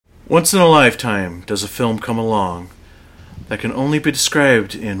Once in a lifetime does a film come along that can only be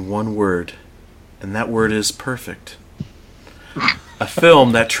described in one word, and that word is perfect. A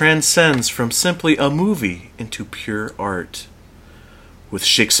film that transcends from simply a movie into pure art. With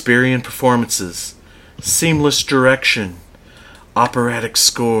Shakespearean performances, seamless direction, operatic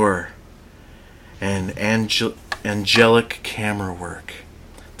score, and angelic camera work.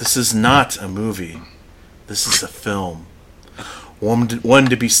 This is not a movie. This is a film. One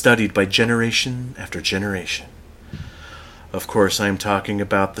to be studied by generation after generation. Of course, I am talking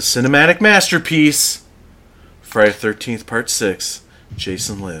about the cinematic masterpiece, Friday the 13th Part 6,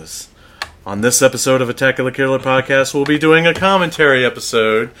 Jason Lives. On this episode of Attack of the Killer Podcast, we'll be doing a commentary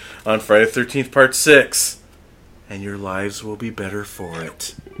episode on Friday the 13th Part 6, and your lives will be better for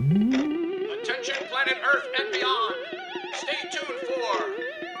it. Attention planet Earth and beyond. Stay tuned for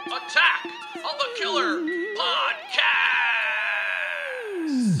Attack of the Killer Podcast.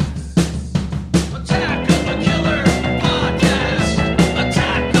 Attack of the Killer Podcast.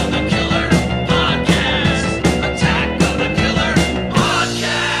 Attack of the Killer Podcast. Attack of the Killer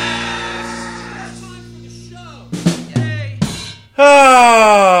Podcast. That's time for the show. Yay.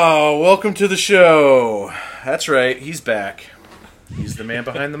 Oh, welcome to the show. That's right, he's back. He's the man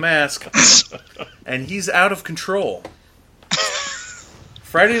behind the mask. And he's out of control.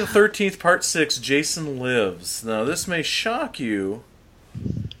 Friday the 13th, Part 6, Jason Lives. Now, this may shock you.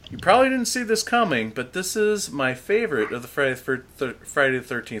 You probably didn't see this coming, but this is my favorite of the Friday the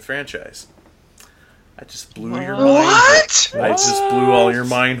 13th franchise. I just blew your mind. What? I just blew all your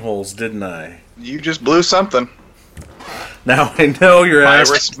mind holes, didn't I? You just blew something. Now I know you're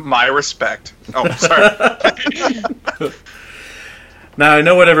asking. My respect. Oh, sorry. Now I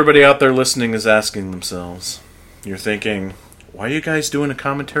know what everybody out there listening is asking themselves. You're thinking, why are you guys doing a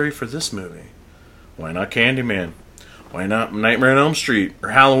commentary for this movie? Why not Candyman? Why not Nightmare on Elm Street? Or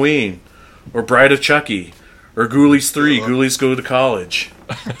Halloween? Or Bride of Chucky? Or Ghoulies 3, Ghoulies Go to College?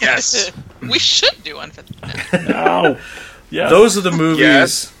 Yes. We should do one for that. No. Yeah. Those are the movies...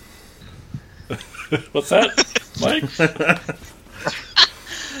 Yes. What's that, Mike?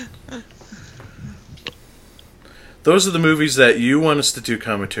 Those are the movies that you want us to do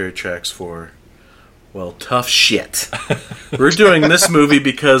commentary tracks for. Well, tough shit. We're doing this movie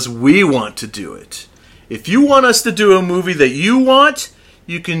because we want to do it. If you want us to do a movie that you want,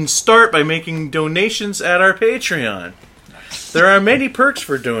 you can start by making donations at our Patreon. There are many perks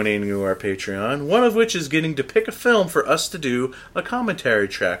for donating to our Patreon, one of which is getting to pick a film for us to do a commentary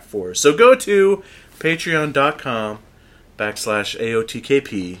track for. So go to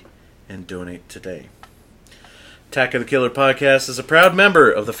patreon.com/AOTKP and donate today. Attack of the Killer Podcast is a proud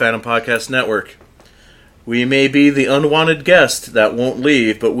member of the Phantom Podcast Network. We may be the unwanted guest that won't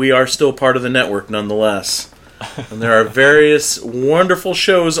leave, but we are still part of the network nonetheless. And there are various wonderful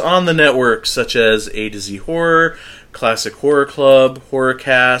shows on the network, such as A to Z Horror, Classic Horror Club,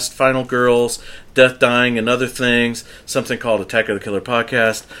 Horrorcast, Final Girls, Death Dying and Other Things, something called Attack of the Killer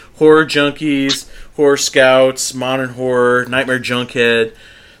Podcast, Horror Junkies, Horror Scouts, Modern Horror, Nightmare Junkhead,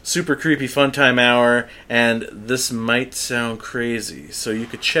 Super Creepy Fun Time Hour, and This Might Sound Crazy. So you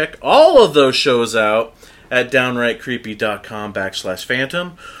could check all of those shows out at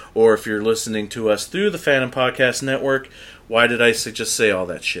downrightcreepy.com/phantom, or if you're listening to us through the Phantom Podcast Network, why did I just say all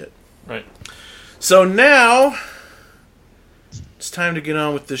that shit? Right. So now, it's time to get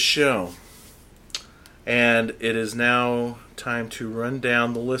on with this show. And it is now time to run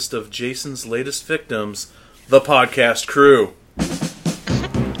down the list of Jason's latest victims, the podcast crew.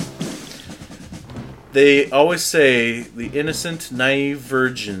 They always say the innocent, naive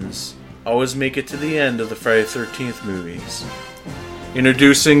virgins always make it to the end of the Friday the 13th movies.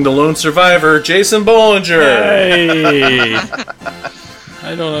 Introducing the lone survivor, Jason Bollinger. Hey!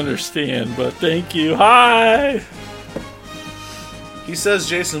 I don't understand, but thank you. Hi! He says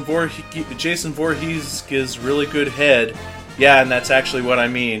Jason Voorhees gives really good head. Yeah, and that's actually what I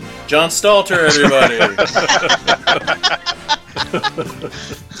mean. John Stalter, everybody!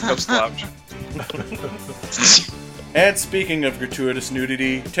 No slouch. And speaking of gratuitous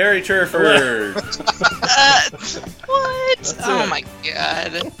nudity, Terry Turford. What? That's Oh it. my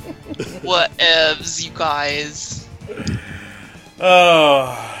god. What evs, you guys?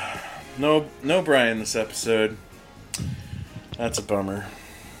 Oh, no Brian this episode. That's a bummer.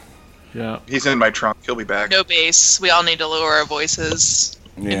 Yeah. He's in my trunk. He'll be back. No bass. We all need to lower our voices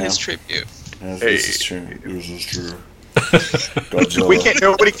in Yeah, his tribute. this is true. This is true. We can't.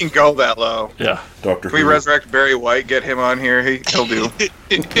 Nobody can go that low. Yeah. Doctor Can we Who. resurrect Barry White? Get him on here. He'll do.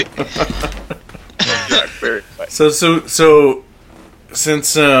 Yeah, Barry White. So since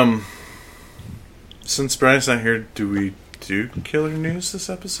Brian's not here, do we do killer news this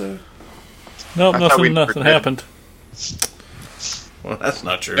episode? Nope, I thought we'd nothing forget. happened. Well, that's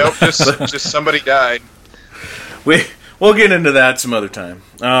not true. Nope, just somebody died. We'll get into that some other time.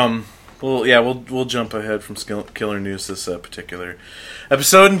 We'll jump ahead from killer news this particular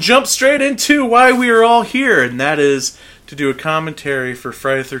episode and jump straight into why we are all here, and that is to do a commentary for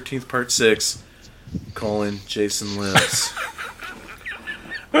Friday the 13th Part 6, Jason Lives.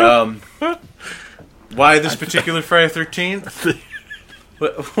 Why this particular Friday the 13th?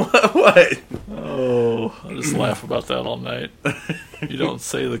 What? Oh, I just laugh about that all night. You don't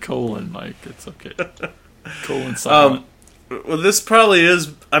say the colon, Mike. It's okay. Colon silent. Well, this probably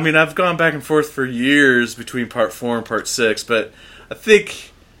is... I mean, I've gone back and forth for years between Part 4 and Part 6, but I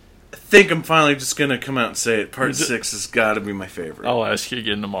think I'm finally just going to come out and say it. Part 6 has got to be my favorite. I'll ask you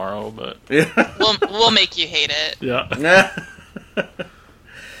again tomorrow, but Yeah. We'll make you hate it. yeah.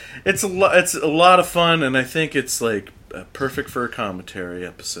 It's a lot of fun, and I think it's like perfect for a commentary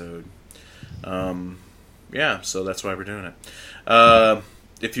episode. Yeah, so that's why we're doing it.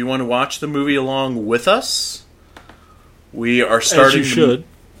 If you want to watch the movie along with us, we are starting. As you should.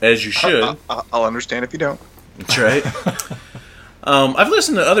 As you should. I'll understand if you don't. That's right. I've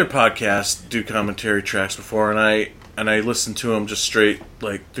listened to other podcasts do commentary tracks before, and I listen to them just straight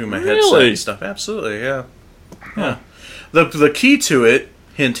like through my headset Really? and stuff. Absolutely, yeah. Yeah. The key to it,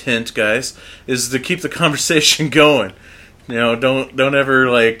 hint, guys, is to keep the conversation going. You know, don't ever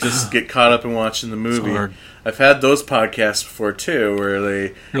like just get caught up in watching the movie. hard. I've had those podcasts before too, where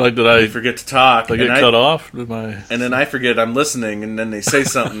they You're like, did I forget to talk, get and cut off? Did my and then I forget I'm listening, and then they say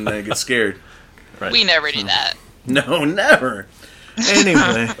something, and I get scared. right. We never do that. No, never.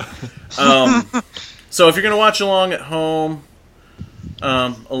 Anyway, so if you're gonna watch along at home,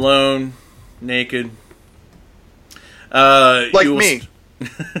 alone, naked, Like you will me.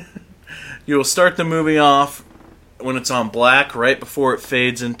 you will start the movie off when it's on black, right before it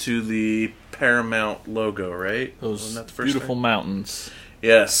fades into the Paramount logo. Right? Those Wasn't that the first beautiful thing? mountains.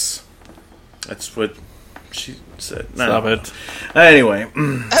 Yes, that's what she said. Stop it. Anyway,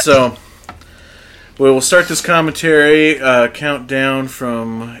 so we will start this commentary countdown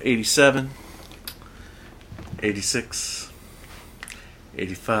from 87, 86,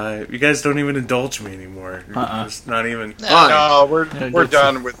 85. You guys don't even indulge me anymore. It's not even. No, we're good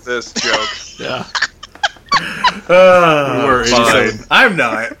done with this joke. Yeah. Ah, We're fine. 87. I'm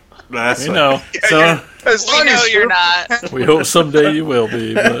not. That's We fine. know. So As We long know as you're not. We hope someday you will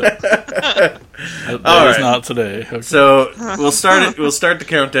be, but that All is right. not today. Okay. So we'll start it. We'll start the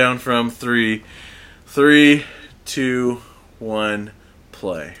countdown from 3, 2, 1,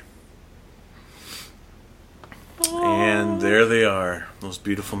 play. And there they are, those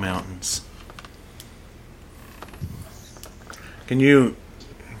beautiful mountains. Can you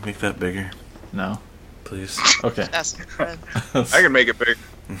make that bigger, No. please? Okay. That's good. I can make it big.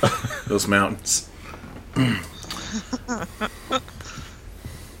 Those mountains.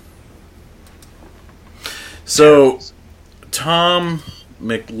 So, Tom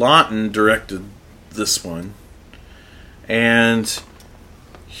McLaughton directed this one, and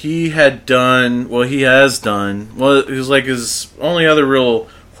he has done, it was like his only other real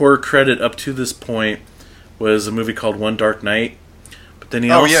horror credit up to this point was a movie called One Dark Night. But then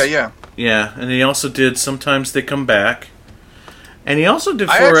he Oh, also, yeah. yeah, and he also did Sometimes They Come Back, and he also did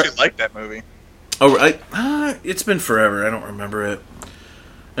I actually like that movie. Oh, it's been forever. I don't remember it.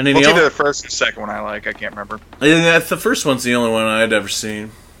 And then Well, he it's either the first or the second one I like. I can't remember. the first one's the only one I'd ever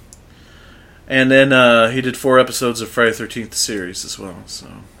seen. And then he did 4 episodes of Friday the 13th series as well. So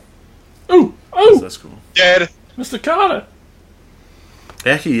Oh, that's cool. Dead. Mr. Carter.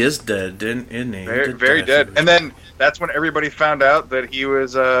 Yeah, he is dead, isn't he? Very, very dead. And then that's when everybody found out that he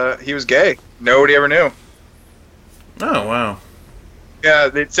was gay. Nobody ever knew. Oh, wow. Yeah,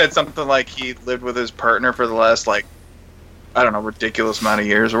 they said something like he lived with his partner for the last, like, I don't know, ridiculous amount of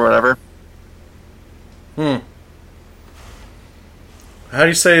years or whatever. How do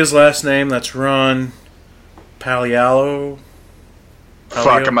you say his last name? That's Ron Palialo.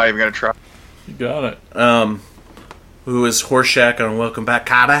 Fuck, I'm not even going to try. You got it. Who is Horshack on Welcome Back,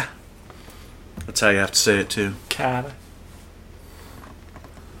 Kotter? That's how you have to say it, too. Carter.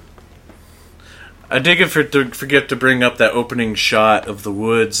 I did forget to bring up that opening shot of the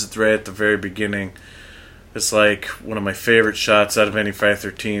woods right at the very beginning. It's like one of my favorite shots out of any Friday the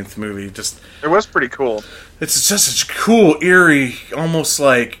 13th movie. It was pretty cool. It's just such a cool, eerie, almost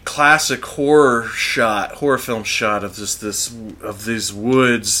like classic horror film shot of of these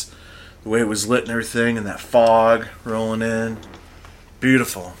woods, the way it was lit and everything, and that fog rolling in.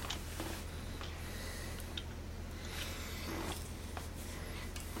 Beautiful.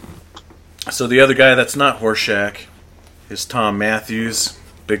 So the other guy that's not Horshack is Tom Matthews.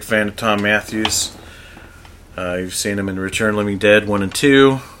 Big fan of Tom Matthews. You've seen him in Return of the Living Dead 1 and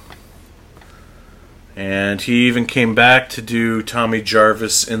 2. And he even came back to do Tommy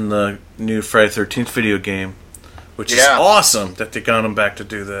Jarvis in the new Friday the 13th video game. Which is awesome that they got him back to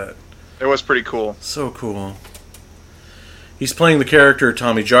do that. It was pretty cool. So cool. He's playing the character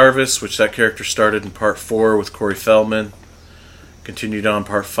Tommy Jarvis, which that character started in Part 4 with Corey Feldman. Continued on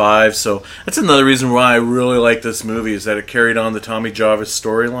Part 5. So that's another reason why I really like this movie, is that it carried on the Tommy Jarvis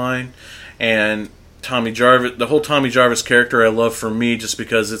storyline. And Tommy Jarvis, the whole Tommy Jarvis character I love for me just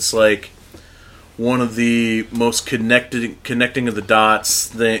because it's like one of the most connecting of the dots,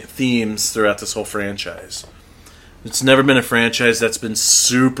 the themes throughout this whole franchise. It's never been a franchise that's been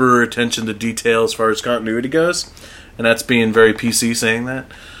super attention to detail as far as continuity goes, and that's being very PC saying that.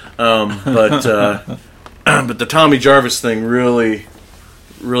 But but the Tommy Jarvis thing really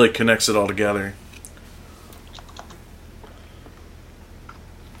connects it all together.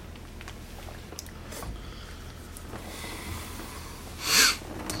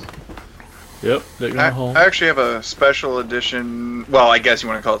 Yep, they're going home. I actually have a special edition. Well, I guess you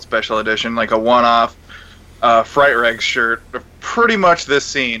want to call it special edition, like a one-off Fright Rags shirt of pretty much this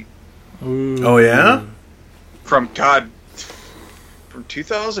scene. Ooh. Oh yeah? From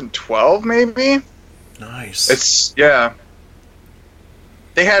 2012 maybe. Nice. It's They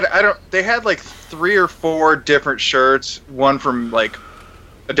had like 3 or 4 different shirts, one from like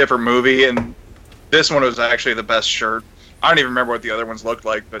a different movie, and this one was actually the best shirt. I don't even remember what the other ones looked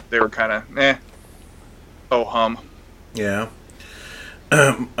like, but they were kind of oh hum. Yeah.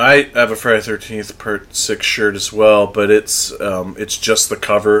 I have a Friday the 13th Part 6 shirt as well, but it's just the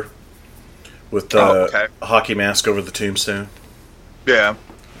cover with the hockey mask over the tombstone. Yeah.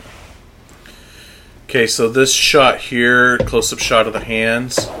 Okay, so this shot here, close-up shot of the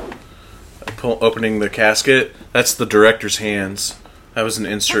hands, opening the casket, that's the director's hands. That was an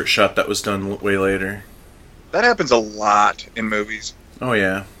insert shot that was done way later. That happens a lot in movies. Oh,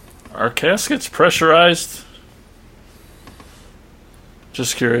 yeah. Are caskets pressurized?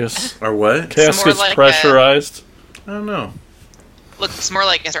 Just curious. Or what? Caskets like pressurized? I don't know. Looks more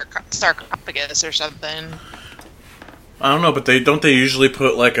like a sarcophagus or something. I don't know, but don't they usually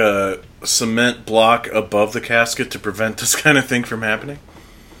put like a cement block above the casket to prevent this kind of thing from happening?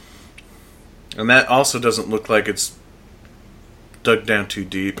 And that also doesn't look like it's dug down too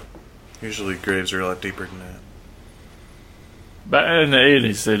deep. Usually graves are a lot deeper than that. Back in the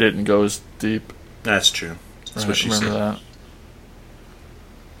 80s, they didn't go as deep. That's true. That's what she Remember said. that.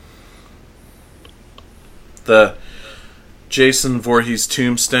 The Jason Voorhees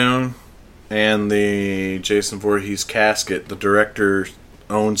tombstone and the Jason Voorhees casket, the director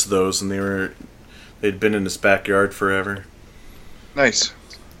owns those, and they'd been in his backyard forever. Nice.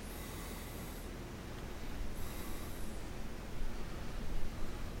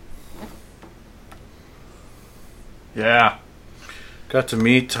 Yeah. Got to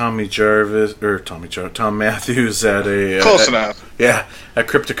meet Tom Matthews at a Close enough. Yeah, at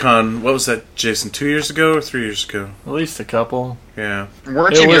Crypticon. What was that, Jason? 2 years ago or 3 years ago? At least a couple. Yeah.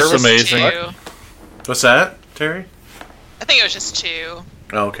 Weren't It you was nervous? amazing. 2. What's that, Terry? I think it was just 2.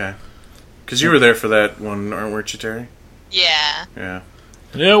 Oh, okay. Because you were there for that one, weren't you, Terry? Yeah. Yeah.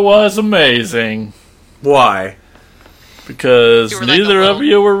 It was amazing. Why? Because You were like a neither of little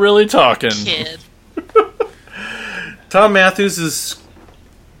you were really talking. Kid. Tom Matthews is,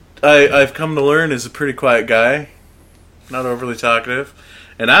 I've come to learn, is a pretty quiet guy. Not overly talkative.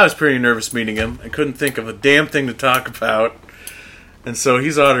 And I was pretty nervous meeting him. I couldn't think of a damn thing to talk about. And so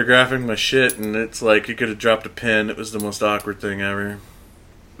he's autographing my shit, and it's like he could have dropped a pin. It was the most awkward thing ever.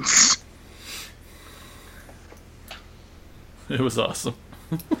 It was awesome.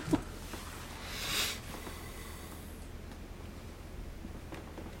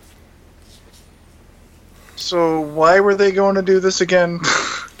 So why were they going to do this again?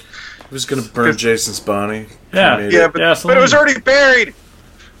 He was going to burn Jason's body. Yeah. Cremate Yeah, it. but Gasoline. it was already buried.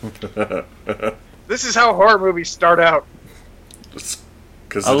 This is how horror movies start out.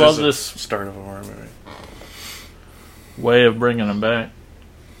 Because I it love is a this. start of a horror movie. Way of bringing them back.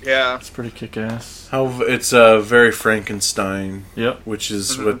 Yeah. It's pretty kick-ass. It's very Frankenstein, Yep. which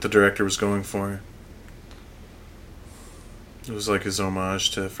is what the director was going for. It was like his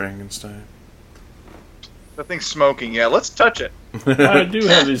homage to Frankenstein. The thing's smoking. Yeah, let's touch it. I do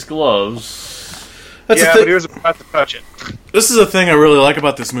have these gloves. That's yeah, the but thi- he was about to touch it. This is a thing I really like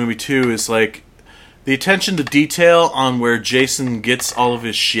about this movie too. Is like the attention to detail on where Jason gets all of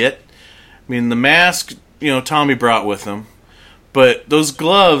his shit. I mean, the mask, Tommy brought with him, but those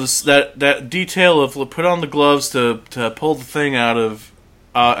gloves, that detail of put on the gloves to pull the thing out of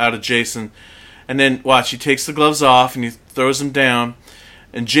Jason, and then watch, he takes the gloves off and he throws him down,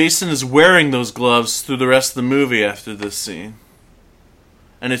 and Jason is wearing those gloves through the rest of the movie after this scene.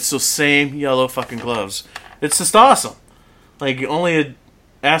 And it's those same yellow fucking gloves. It's just awesome. Like, only an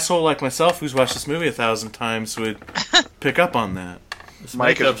asshole like myself who's watched this movie 1,000 times would pick up on that. This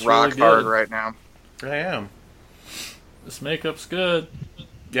Mike makeup's is rock really hard good. right now. I am. This makeup's good.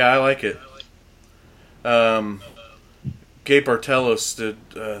 Yeah, I like it. Gabe Bartelos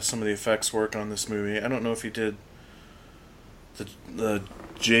did some of the effects work on this movie. I don't know if he did the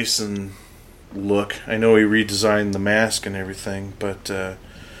Jason look. I know he redesigned the mask and everything, but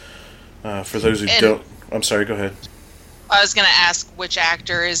for those who And- don't... I'm sorry, go ahead. I was gonna ask which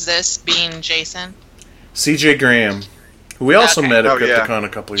actor is this being Jason? C.J. Graham, who we also Okay. met at Oh, yeah. Crypticon a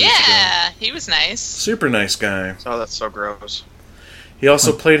couple of years ago. Yeah, he was nice. Super nice guy. Oh, that's so gross. He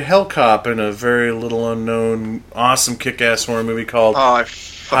also played Hell Cop in a very little unknown, awesome kick-ass horror movie called Oh, I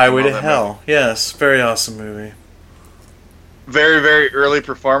fucking Highway love to that Hell. movie. Yes, very awesome movie. Very, very early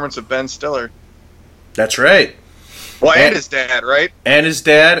performance of Ben Stiller. That's right. Well, And- and his dad, right? And his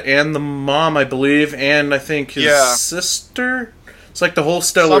dad, and the mom, I believe, and I think his Yeah. sister. It's like the whole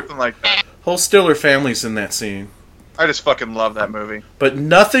Stiller Something like that. family's in that scene. I just fucking love that movie. But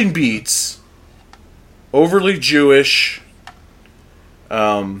nothing beats overly Jewish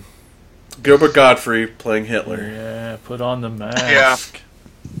Gilbert Godfrey playing Hitler. Yeah, put on the mask.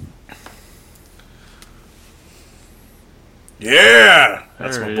 Yeah,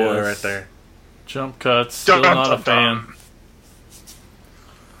 that's There my he boy is. right there. Jump cuts. Still Dun, not dun, a fan. dun.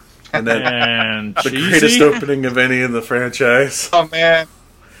 And then And the greatest cheesy. opening of any in the franchise. Oh man,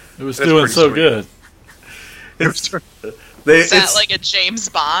 It was That's doing pretty so sweet. good. They, Is that like a James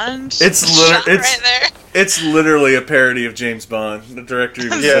Bond? it's shot it's- right there. it's literally a parody of James Bond. The director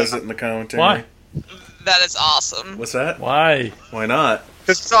even Yeah. says it in the commentary. Why? That is awesome. What's that? Why? Why not?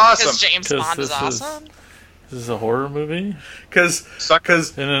 it's awesome. Because James 'Cause Bond is this is- awesome. This is a horror movie Because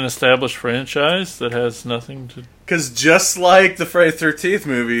in an established franchise that has nothing to. just like the Friday the 13th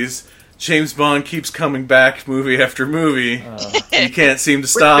movies, James Bond keeps coming back movie after movie. You can't seem to With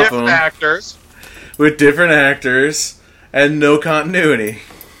stop different him actors. with different actors and no continuity.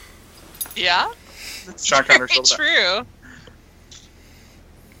 Yeah, that's Sean very Connery's still true.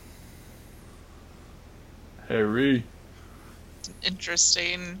 Harry.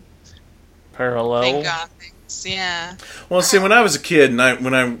 Interesting Parallel. thing on things. Yeah. Well, see, when I was a kid, and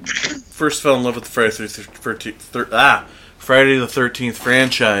when I first fell in love with the Friday the 13th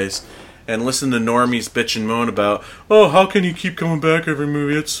franchise, and listened to normies bitch and moan about, oh, how can you keep coming back every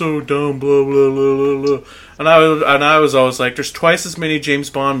movie? It's so dumb, blah blah blah blah blah. And I was always like, there's twice as many James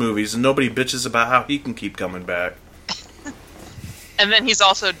Bond movies, and nobody bitches about how he can keep coming back. And then he's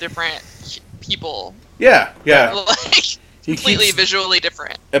also different people. Yeah, Like, He completely keeps- visually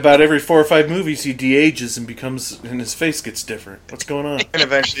different. About every 4 or 5 movies, he de-ages and his face gets different. What's going on? And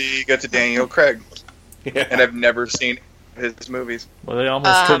eventually you get to Daniel Craig. Yeah. And I've never seen his movies. Well, they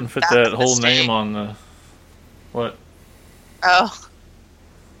almost couldn't fit that's that a whole mistake. name on the. What? Oh.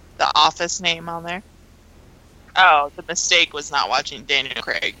 The Office name on there. Oh, the mistake was not watching Daniel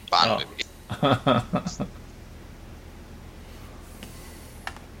Craig Bond Oh. movies.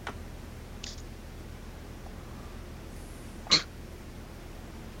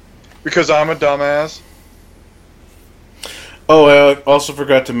 Because I'm a dumbass. Oh, I also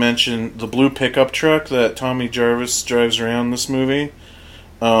forgot to mention the blue pickup truck that Tommy Jarvis drives around in this movie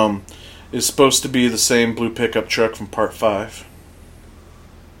is supposed to be the same blue pickup truck from Part 5.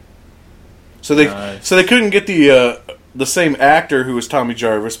 So they Nice. couldn't get the same actor who was Tommy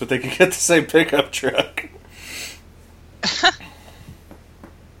Jarvis, but they could get the same pickup truck.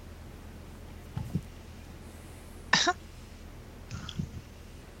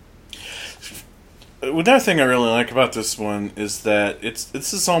 Another thing I really like about this one is that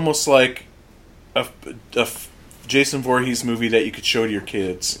this is almost like a Jason Voorhees movie that you could show to your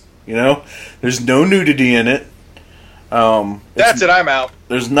kids. You know, there's no nudity in it. That's it, I'm out.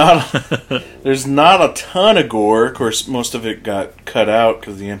 There's not a ton of gore. Of course, most of it got cut out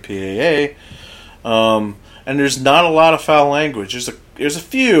because of the MPAA. And there's not a lot of foul language. There's a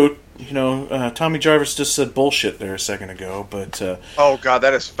few. You know, Tommy Jarvis just said bullshit there a second ago, but Oh god,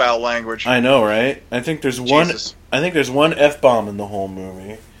 that is foul language. I know, right? I think there's one. Jesus. I think there's one f-bomb in the whole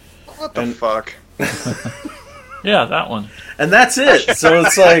movie, What the and- fuck? Yeah, that one. and that's it. So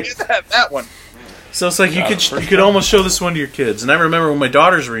it's like, that one. you could almost show this one to your kids. And I remember when my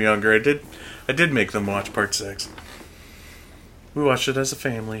daughters were younger, I did make them watch Part 6. We watched it as a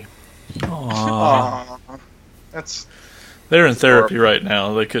family. Aw. Aw. That's They're in therapy right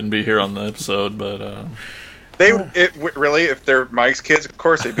now. They couldn't be here on the episode, but really if they're Mike's kids, of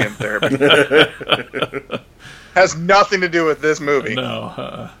course they'd be in therapy. Has nothing to do with this movie.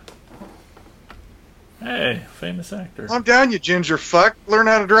 No. Hey, famous actor. Calm down, you ginger fuck. Learn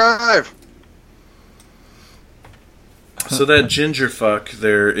how to drive. So that ginger fuck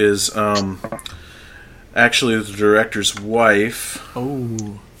there is actually the director's wife.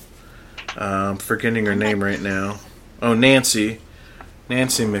 Oh. I'm forgetting her name right now. Oh, Nancy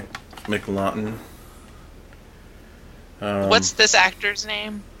McLaughlin. What's this actor's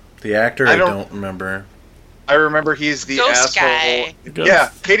name? The actor? I I don't- don't remember. I remember he's the Ghost asshole. guy. Yeah,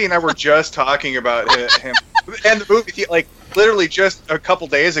 Katie and I were just talking about him and the movie, like literally just a couple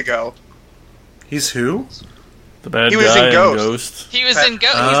days ago. He's who? The bad He was guy in in Ghost. Ghost. He was in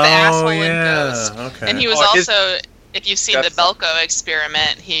Ghost. He's the asshole in Ghost. Okay. And he was Oh, his- also, if you've seen the That's- Belko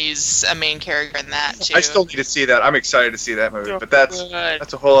Experiment, he's a main character in that too. I still need to see that. I'm excited to see that movie, but that's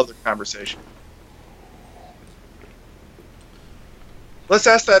Good. a whole other conversation. Let's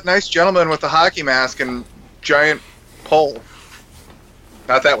ask that nice gentleman with the hockey mask and giant pole.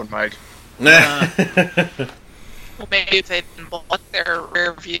 Not that one, Mike. Well, maybe if they didn't block their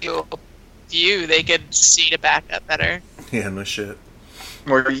rear view, they could see to back up better. Yeah, no shit.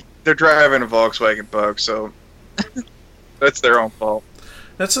 They're driving a Volkswagen Bug, so that's their own fault.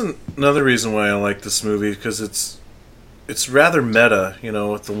 That's another reason why I like this movie, because it's rather meta,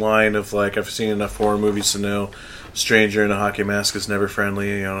 with the line of, like, I've seen enough horror movies to know a stranger in a hockey mask is never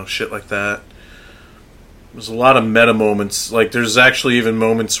friendly, shit like that. There's a lot of meta moments. Like, there's actually even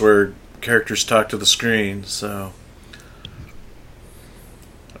moments where characters talk to the screen, so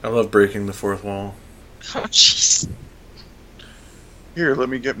I love breaking the fourth wall. Oh, jeez. Here, let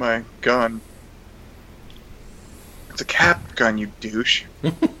me get my gun. It's a cap gun, you douche.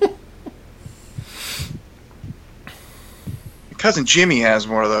 Your cousin Jimmy has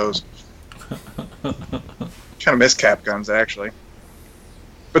one of those. Kind of miss cap guns, actually.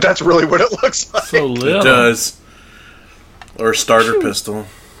 But that's really what it looks like. So little. It does. Or a starter pistol.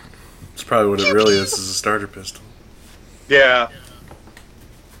 That's probably what it really is a starter pistol. Yeah.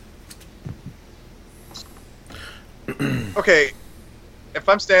 Okay, if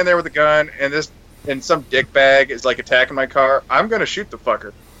I'm standing there with a gun and some dickbag is like attacking my car, I'm gonna shoot the fucker.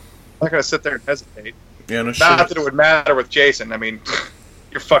 I'm not gonna sit there and hesitate. Yeah, no Not shit. that it would matter with Jason. I mean,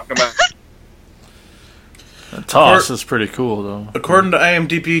 you're fucking him up. The toss is pretty cool, though. According to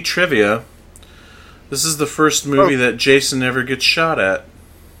IMDb trivia, this is the first movie that Jason ever gets shot at.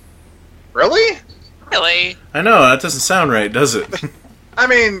 Really? Really? I know, that doesn't sound right, does it? I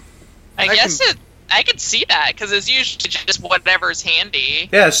mean, I I guess I could see that because it's usually just whatever's handy.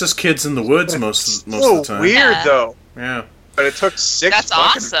 Yeah, it's just kids in the woods most of so the time. weird Yeah. though. Yeah. But it took 6 That's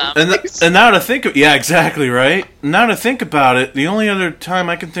fucking awesome. And now to think of, yeah, exactly right. Now to think about it, the only other time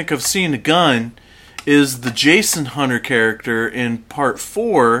I can think of seeing a gun is the Jason Hunter character in Part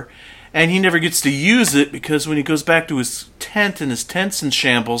 4, and he never gets to use it because when he goes back to his tent and his tent's in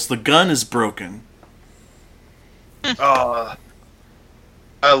shambles, the gun is broken. Oh,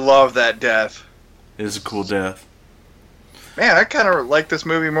 I love that death. It is a cool death. Man, I kind of like this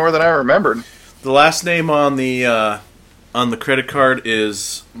movie more than I remembered. The last name on the credit card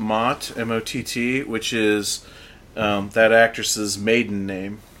is Mott, M-O-T-T, which is that actress's maiden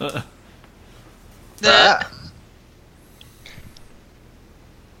name. Ah.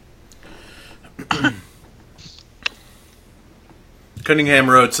 Cunningham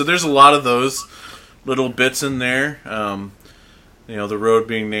Road. So there's a lot of those little bits in there. The road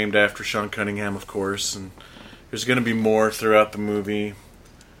being named after Sean Cunningham, of course, and there's going to be more throughout the movie.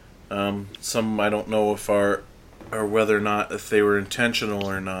 Some I don't know if are or whether or not if they were intentional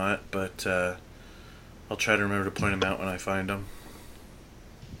or not, but I'll try to remember to point them out when I find them.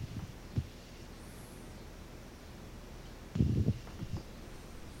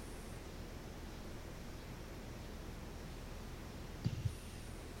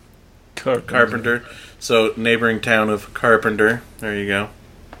 Carpenter. So neighboring town of Carpenter. There you go.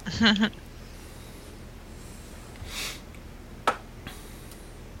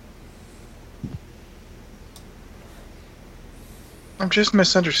 I'm just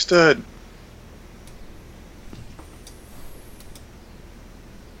misunderstood.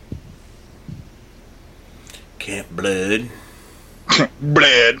 Camp Blood.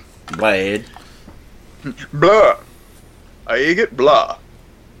 Blood. Blood. Blah. I get blah.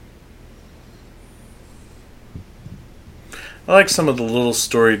 I like some of the little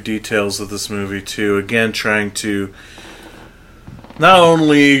story details of this movie too. Again, trying to not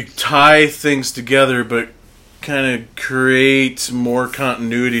only tie things together, but kind of create more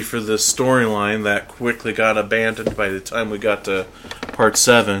continuity for the storyline that quickly got abandoned by the time we got to Part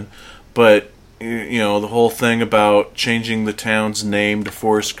 7. But, the whole thing about changing the town's name to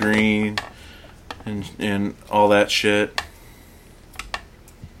Forest Green, and all that shit.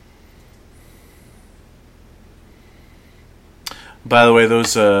 By the way,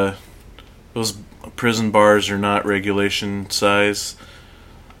 those prison bars are not regulation size.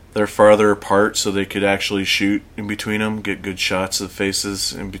 They're farther apart, so they could actually shoot in between them, get good shots of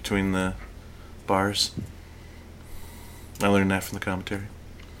faces in between the bars. I learned that from the commentary.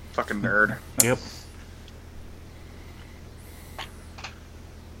 Fucking nerd. Yep.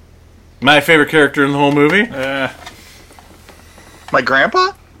 My favorite character in the whole movie? My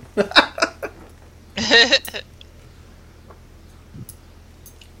grandpa?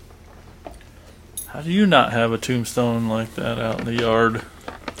 How do you not have a tombstone like that out in the yard?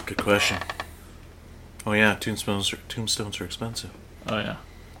 Good question. Oh yeah, tombstones are expensive. Oh, yeah.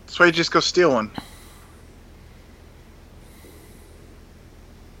 That's why you just go steal one.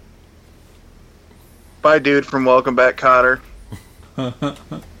 Bye, dude from Welcome Back, Cotter.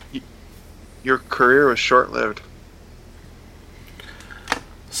 Your career was short-lived.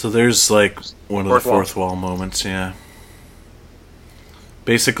 So there's like one of the Fourth wall. fourth wall moments, yeah.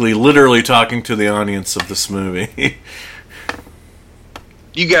 Basically, literally talking to the audience of this movie.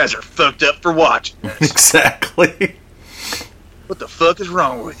 You guys are fucked up for watching this. Exactly. What the fuck is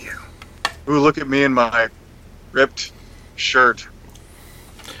wrong with you? Ooh, look at me in my ripped shirt.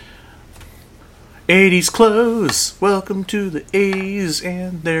 80s clothes. Welcome to the 80s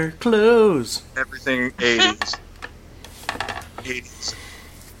and their clothes. Everything 80s. 80s.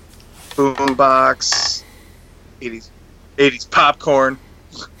 Boombox. 80s popcorn.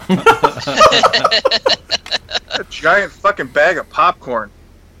 A giant fucking bag of popcorn.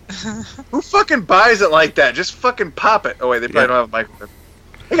 Who fucking buys it like that? Just fucking pop it. Oh wait, they probably don't have a microwave.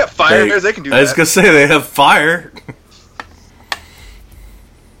 They got fires. They can do I was that. gonna say they have fire.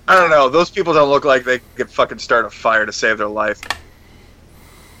 I don't know. Those people don't look like they could fucking start a fire to save their life.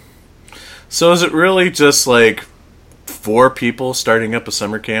 So is it really just like 4 people starting up a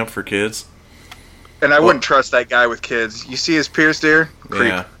summer camp for kids? And I wouldn't trust that guy with kids. You see his Pierce deer?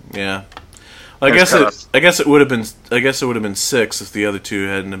 Creep. Yeah. I There's guess it would have been 6 if the other 2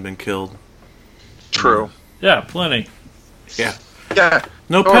 hadn't have been killed. True. Yeah, plenty. Yeah. Yeah.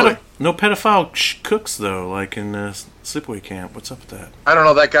 No Totally. no pedophile cooks though, like in sleepaway camp. What's up with that? I don't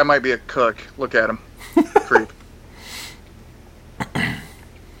know. That guy might be a cook. Look at him. Creep.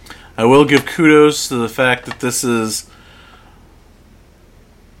 I will give kudos to the fact that this is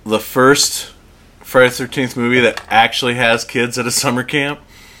the first Friday the 13th movie that actually has kids at a summer camp.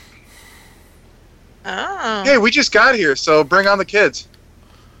 Oh. Hey, we just got here, so bring on the kids.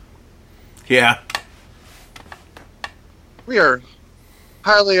 Yeah. We are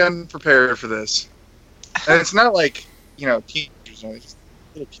highly unprepared for this. And it's not like, teenagers, it's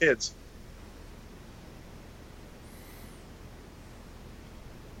little kids.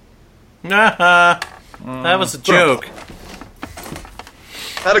 That was a joke.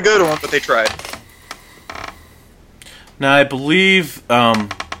 Not a good one, but they tried. Now, I believe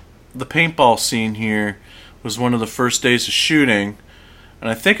the paintball scene here was one of the first days of shooting, and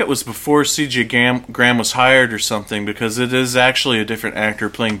I think it was before C.J. Graham was hired or something, because it is actually a different actor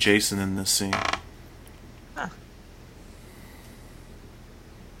playing Jason in this scene.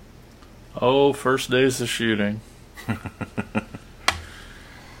 Oh, first days of shooting.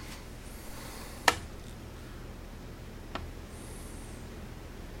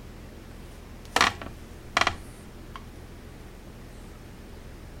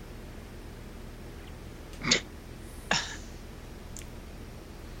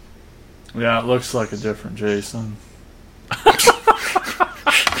 Yeah, it looks like a different Jason.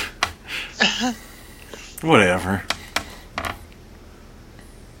 Whatever.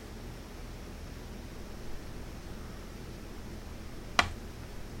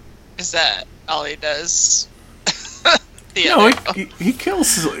 Is that all he does? No, he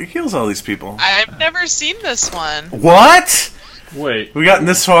kills all these people. I've never seen this one. What? Wait. We gotten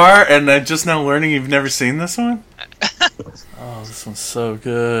this far, and I'm just now learning you've never seen this one? Oh, this one's so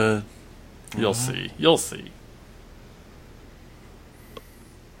good. You'll see. You'll see.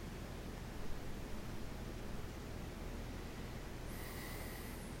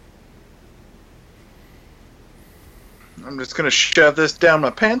 I'm just going to shove this down my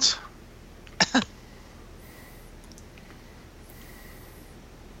pants.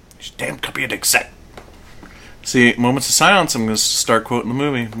 Damn copy of Dick set. See, moments of silence, I'm going to start quoting the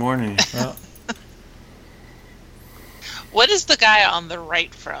movie. Morning. Yeah. What is the guy on the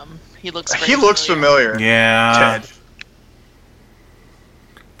right from? He looks very He looks familiar. Yeah. Ted.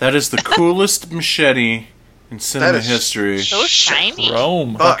 That is the coolest machete in cinema is history. So shiny.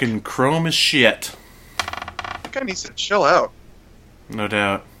 Rome. Fuck. Fucking chrome as shit. That guy needs to chill out. No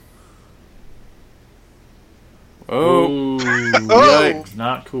doubt. Oh, Ooh, yikes.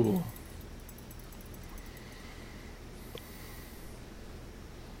 not cool.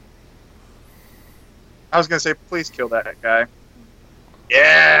 I was gonna say, please kill that guy.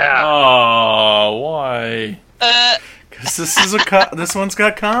 Yeah. Oh, why? Because this is this one's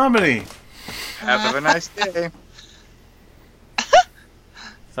got comedy. Have a nice day.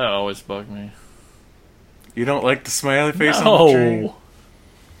 That always bugged me. You don't like the smiley face on the tree?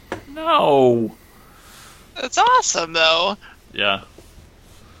 No. That's awesome, though. Yeah.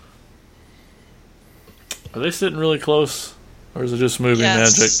 Are they sitting really close? Or is it just movie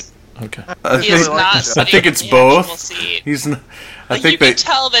Yes. magic? Okay. I He is think, not I sitting think in it's the both. actual seat. He's. I Like, think you they. can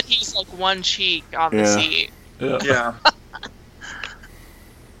tell that he's like one cheek on the Yeah. seat. Yeah.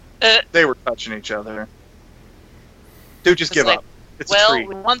 Yeah. They were touching each other. Dude, just It's give like, up. It's a Well, treat.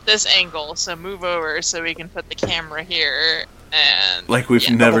 we want this angle, so move over so we can put the camera here. And Like we've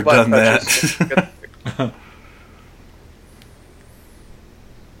yeah. never Couple done butt that. touches.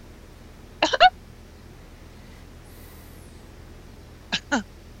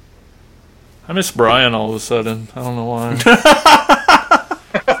 I miss Brian all of a sudden. I don't know why. Is that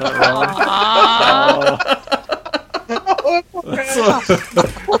wrong?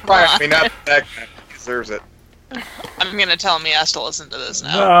 Right, I mean, not that guy. He deserves it. I'm gonna tell him he has to listen to this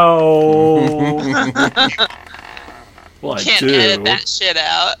now. No. Well, I Can't do. edit that shit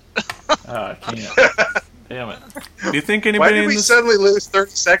out. I can't. Damn it. Do you think Why anybody did in we this? suddenly lose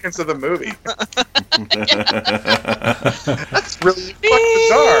 30 seconds of the movie? That's really fucking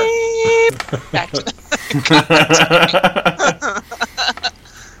bizarre. Back to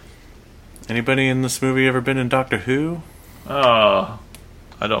Anybody in this movie ever been in Doctor Who? Oh,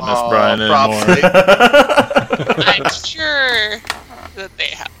 I don't miss Oh, Brian anymore. probably. I'm sure that they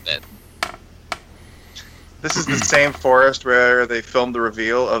have it. This is the same forest where they filmed the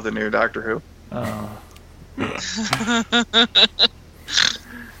reveal of the new Doctor Who. Oh.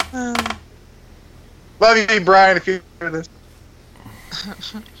 Love you, Brian, if you hear this.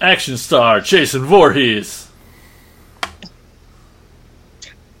 Action star Jason Voorhees.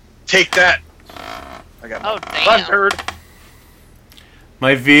 Take that. I got Oh, my damn. bird.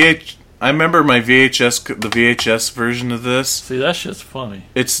 I remember the VHS version of this. See, that shit's funny.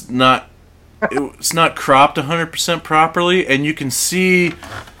 It's not cropped 100% properly, and you can see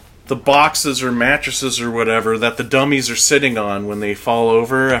the boxes or mattresses or whatever that the dummies are sitting on when they fall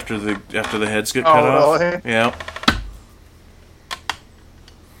over after the heads get cut off. Really? Yeah.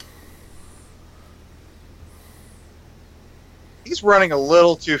 He's running a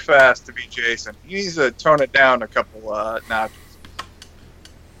little too fast to be Jason. He needs to tone it down a couple notches.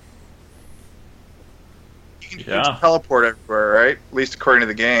 You can Yeah. teleport everywhere, right? At least according to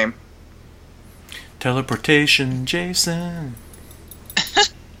the game. Teleportation, Jason.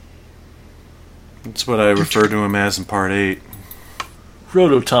 That's what I refer to him as in Part 8.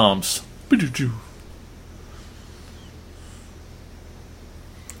 Rototoms. Bidoo-doo.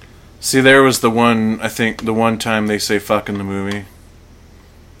 See, there was the one time they say fuck in the movie.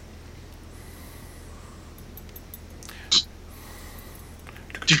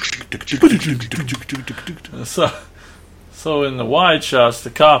 So in the wide shots, the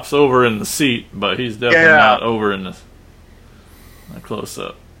cop's over in the seat, but he's definitely Yeah. not over in the close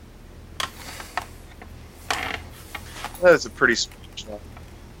up. That is a pretty sweet shot.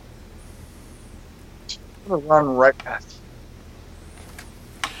 I'm gonna run right past.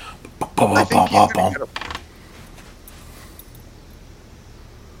 I think he's gonna get a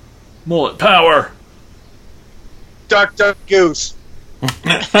Mullet power. duck, duck, goose.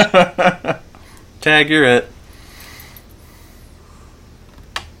 Tag, you're it.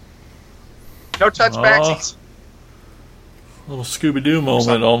 No touchbacks. Little Scooby Doo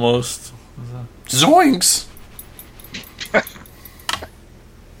moment almost. Zoinks!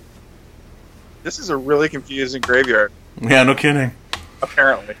 This is a really confusing graveyard, Yeah, no kidding.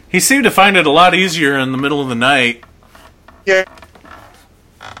 apparently. He seemed to find it a lot easier in the middle of the night. Yeah.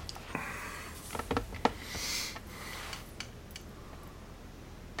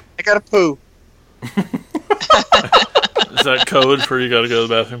 I gotta poo. Is that code for you gotta go to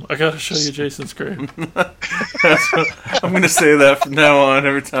the bathroom? I gotta show you Jason's grave. I'm going to say that from now on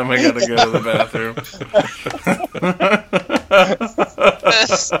every time I gotta go to the bathroom.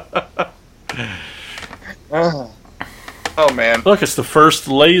 Oh man. Look, it's the first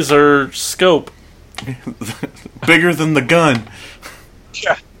laser scope. Bigger than the gun.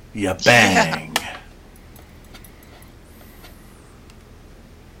 Yeah. Ya bang.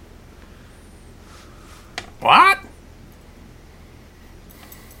 What?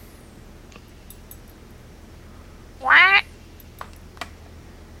 What?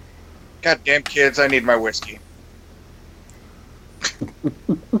 Goddamn kids, I need my whiskey.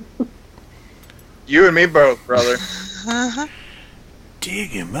 You and me both, brother. Dig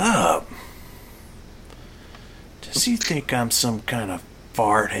him up. Does he think I'm some kind of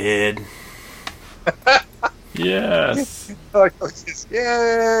fart head? Yes.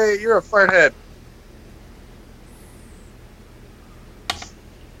 Yay! You're a fart head.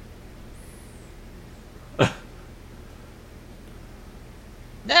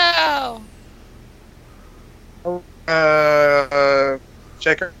 No.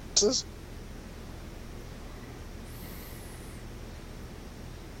 Checkers.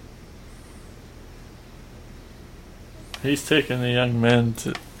 He's taking the young men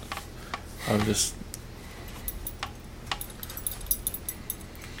to. I'm just.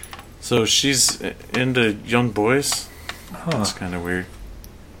 So she's into young boys? Huh. That's kind of weird.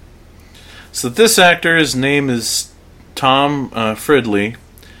 So this actor, his name is Tom Fridley,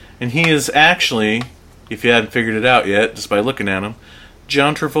 and he is actually, if you hadn't figured it out yet, just by looking at him,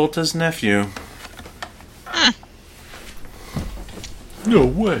 John Travolta's nephew. No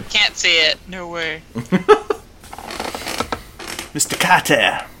way. Can't see it. No way. Mr.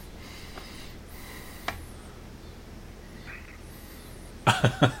 Carter.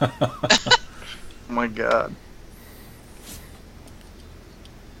 Oh my god.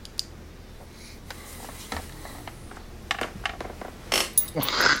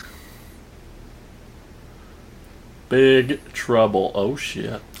 Big trouble. Oh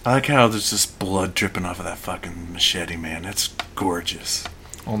shit. I like how there's just blood dripping off of that fucking machete, man. That's gorgeous.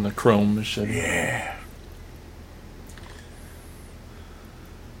 On the chrome machete. Yeah.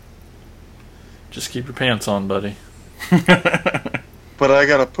 Just keep your pants on, buddy. But I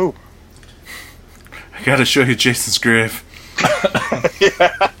gotta poop. I gotta show you Jason's grave.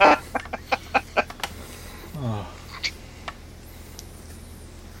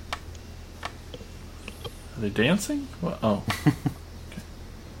 Are they dancing? What? Oh.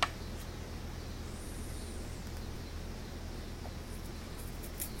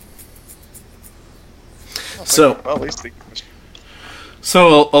 So, Well, at least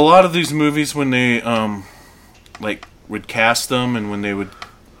So a lot of these movies, when they like would cast them, and when they would,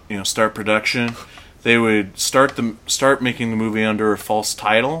 start production, they would start making the movie under a false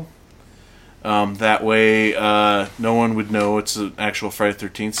title. That way, no one would know it's an actual Friday the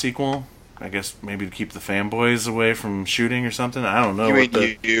 13th sequel. I guess maybe to keep the fanboys away from shooting or something. I don't know. you what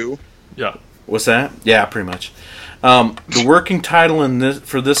mean you? Yeah. What's that? Yeah, pretty much. The working title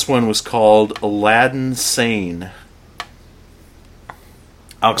for this one was called Aladdin Sane.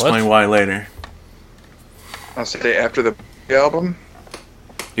 I'll explain why later. I'll say after the album.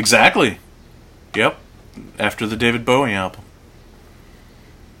 Exactly. Yep. After the David Bowie album.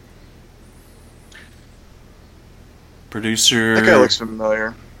 Producer. That guy looks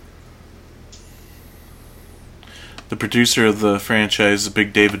familiar. The producer of the franchise is a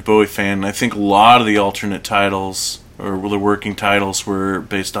big David Bowie fan. I think a lot of the alternate titles, or the working titles, were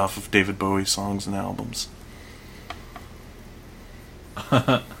based off of David Bowie songs and albums.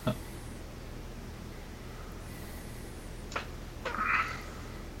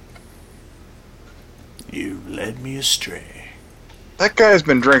 You led me astray. That guy's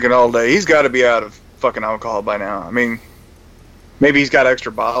been drinking all day. He's got to be out of fucking alcohol by now. I mean, maybe he's got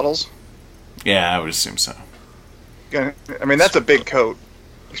extra bottles. Yeah, I would assume so. I mean, that's a big coat.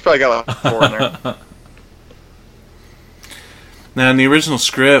 He's probably got like 4 in there. Now, in the original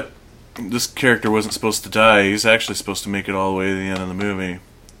script, this character wasn't supposed to die. He's actually supposed to make it all the way to the end of the movie.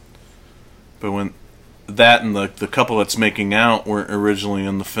 But when that and the couple that's making out weren't originally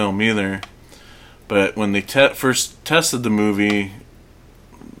in the film either. But when they first tested the movie,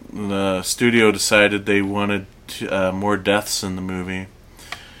 the studio decided they wanted more deaths in the movie.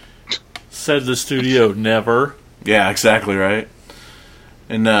 Said the studio never. Yeah, exactly right.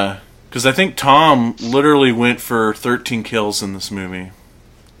 And because I think Tom literally went for 13 kills in this movie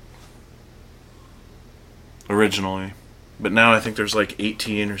originally, but now I think there's like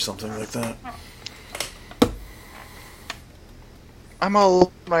 18 or something like that. I'm all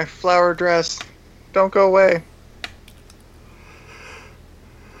over my flower dress. Don't go away.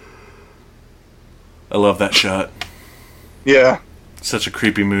 I love that shot. Yeah. Such a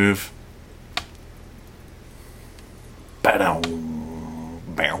creepy move. Ba-dow,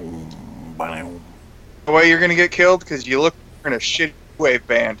 bow, ba-dow. The way you're gonna get killed because you look in a shitty wave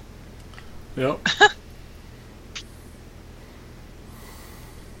band. Yep.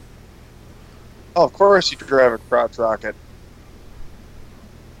 Oh, of course you drive a crotch rocket.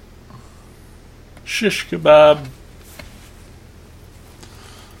 Shish kebab.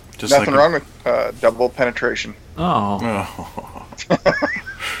 Just Nothing like wrong with double penetration. Oh. Oh.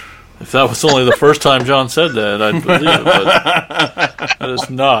 If that was only the first time John said that, I'd believe it, but that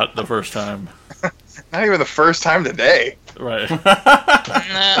is not the first time. Not even the first time today. Right.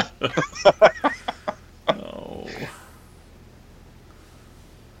 Nah. Oh.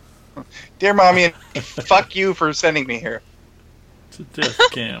 Dear Mommy, fuck you for sending me here. It's a death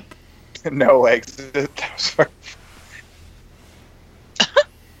camp. No exit. That was fucking-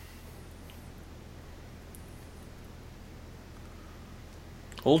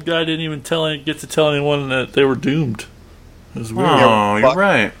 Old guy didn't even get to tell anyone that they were doomed. It was weird. Oh, you're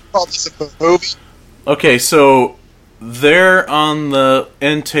right. Oh, this is a movie. Okay, so they're on the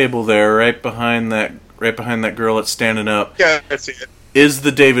end table there, right behind that girl that's standing up, Yeah, I see it. is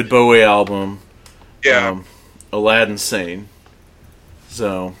the David Bowie album, Yeah. Aladdin Sane.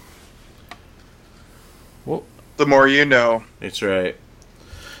 So, The more you know. it's right.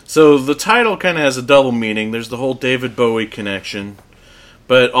 So the title kind of has a double meaning. There's the whole David Bowie connection,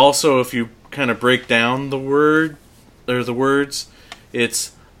 but also if you kind of break down the word or the words,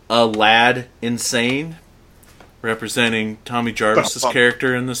 it's a lad insane, representing Tommy Jarvis's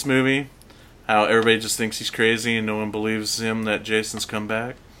character in this movie. How everybody just thinks he's crazy and no one believes him that Jason's come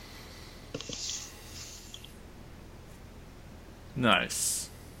back. Nice.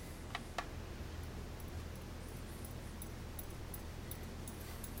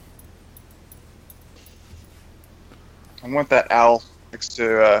 I want that owl next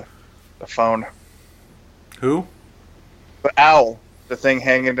to the phone. Who? The owl. The thing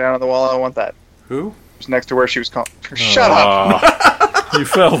hanging down on the wall. I want that. Who? It's next to where she was calling. Shut up. Aw. You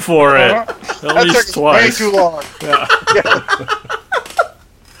fell for it. At That least took twice. way too long. Yeah.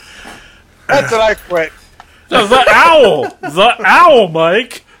 That's what I quit. No, the owl. The owl,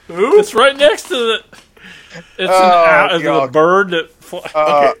 Mike. It's right next to the. It's Oh, a God. bird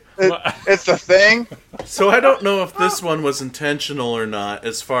that. It's the thing. So I don't know if this one was intentional or not,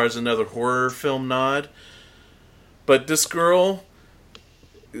 as far as another horror film nod. But this girl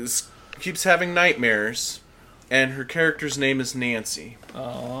keeps having nightmares, and her character's name is Nancy.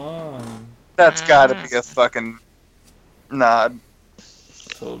 Oh, That's got to be a fucking nod.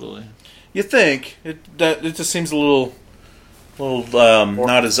 totally. You think it just seems a little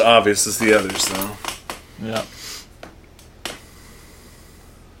not as obvious as the others, though. Yeah.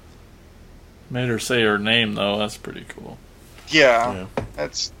 Made her say her name though. That's pretty cool. Yeah, Yeah.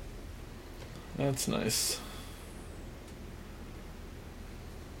 that's That's nice.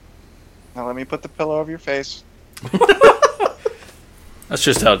 now. Let me put the pillow over your face. That's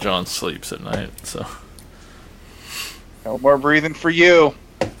just how John sleeps at night. So No more breathing for you.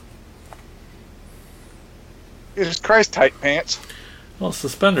 Jesus Christ, tight pants. well,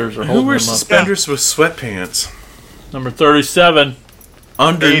 suspenders are Who holding wears them up. suspenders with sweatpants Number 37.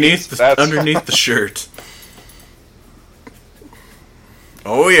 underneath 80s, that's- underneath the shirt?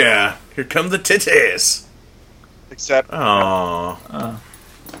 Oh yeah, here come the titties. Except Aww.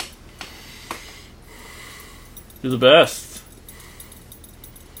 You're the best.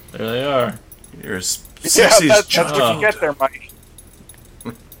 There they are. You're as yeah, sexy as that's what child. you get there, Mike.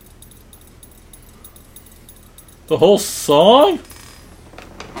 The whole song?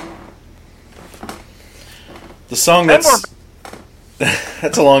 The song that's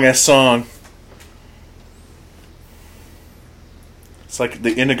that's a long ass song. It's like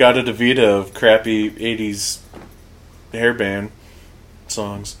the Inagata Devita of crappy 80s hairband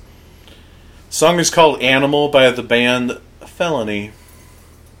songs. The song is called Animal by the band Felony.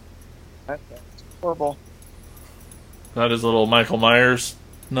 That's horrible. That is a little Michael Myers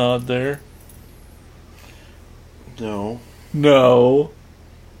nod there. No. No.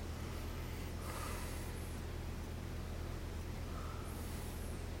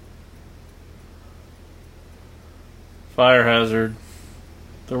 Fire hazard.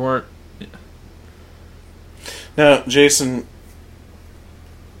 There weren't. Now, Jason,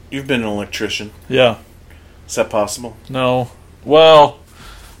 you've been an electrician. Yeah. Is that possible? No. Well,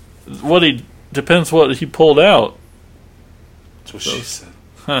 depends what he pulled out. That's what she said.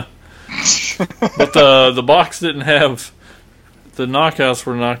 But the box didn't have. The knockouts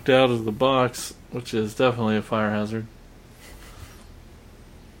were knocked out of the box, which is definitely a fire hazard.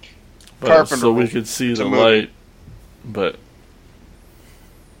 But, Carpenter so we movie. could see It's the a movie. light. But.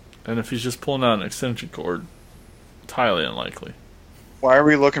 And if he's just pulling out an extension cord, it's highly unlikely. Why are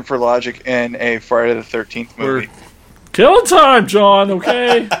we looking for logic in a Friday the 13th movie? Killing time, John,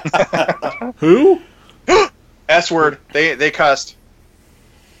 okay? Who? S word. They cussed.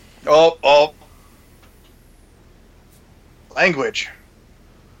 Oh. Language.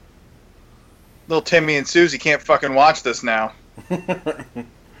 Little Timmy and Susie can't fucking watch this now.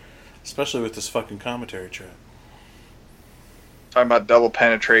 Especially with this fucking commentary track. Talking about double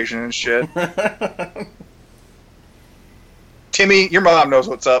penetration and shit. Timmy, your mom knows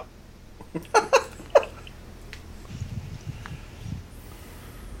what's up.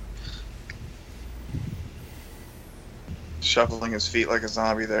 shuffling his feet like a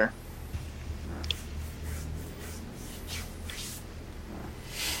zombie there.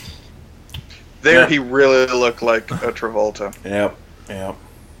 There, Yeah. he really looked like a Travolta Yep. Yep.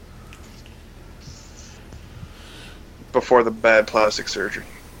 before the bad plastic surgery.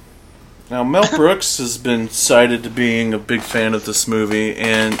 Now, Mel Brooks has been cited to being a big fan of this movie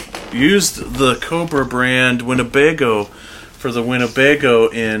and used the Cobra brand Winnebago for the Winnebago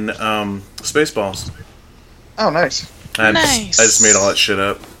in Spaceballs. Oh, nice. Nice. I just made all that shit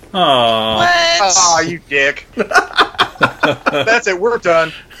up. Aww. What? Ah, you dick. That's it. We're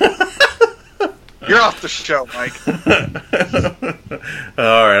done. You're off the show, Mike.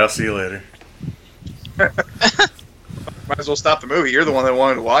 Alright, I'll see you later. Might as well stop the movie. You're the one that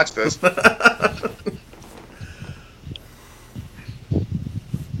wanted to watch this.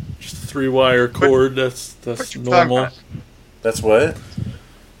 Just a 3-wire cord. That's Put your tongue normal. on. That's what?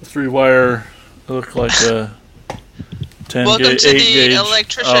 A 3-wire look like a 10 Welcome gauge, to 8 the gauge.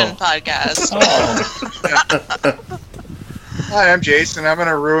 electrician podcast. Oh. Hi, I'm Jason. I'm going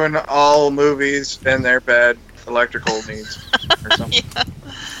to ruin all movies and their bad electrical needs. Or something.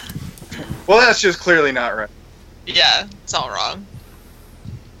 Well, that's just clearly not right. Yeah, it's all wrong.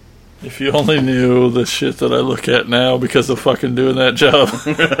 If you only knew the shit that I look at now because of fucking doing that job.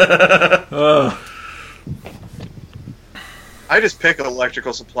 I just pick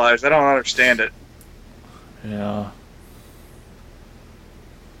electrical supplies. I don't understand it. Yeah.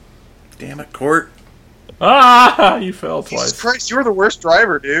 Damn it, Court. Ah! You fell Jesus twice. Christ, you're the worst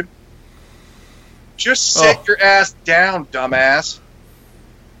driver, dude. Just sit Oh. your ass down, dumbass.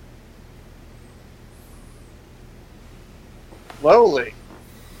 Slowly.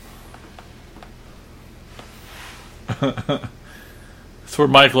 That's where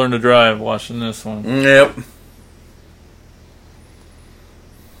Mike learned to drive, watching this one. Yep.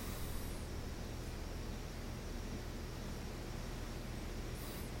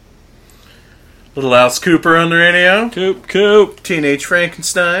 Little Alice Cooper on the radio. Coop. Teenage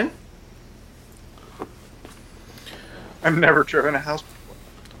Frankenstein. I've never driven a house.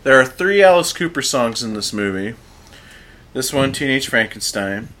 There are 3 Alice Cooper songs in this movie. This one, Teenage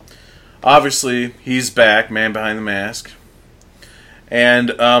Frankenstein. Obviously, he's back, Man Behind the Mask. And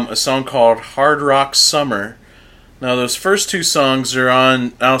a song called Hard Rock Summer. Now, those first 2 songs are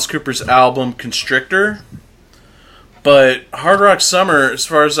on Alice Cooper's album Constrictor. But Hard Rock Summer, as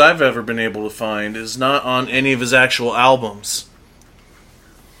far as I've ever been able to find, is not on any of his actual albums.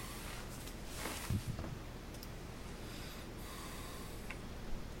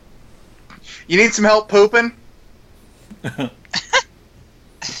 You need some help pooping? I'll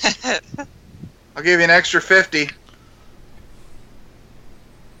give you an extra 50.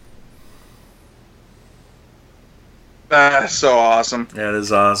 That's so awesome. That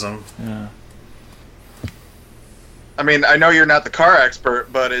is awesome. Yeah. I mean, I know you're not the car expert,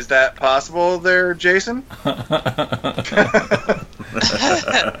 but is that possible there, Jason?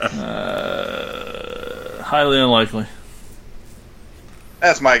 Highly unlikely.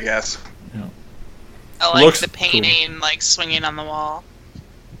 That's my guess. I like Looks the painting, like swinging on the wall.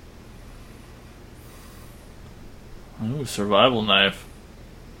 Ooh, survival knife.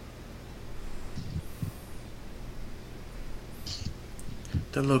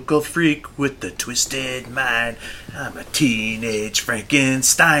 The local freak with the twisted mind. I'm a teenage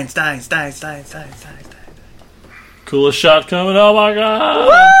Frankenstein. Stein. Coolest shot coming. Oh my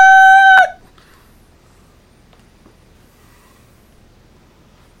god.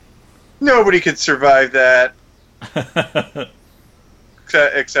 Nobody could survive that except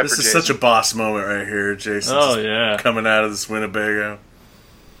This for is Jason. such a boss moment right here, Jason. Oh yeah. Coming out of this Winnebago.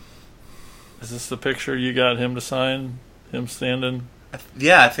 Is this the picture you got him to sign? Him standing?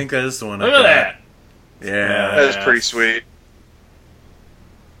 Yeah, I think that is the one. Look I at got. that. Yeah. That is pretty sweet.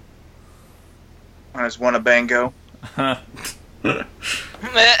 On his Winnebago. And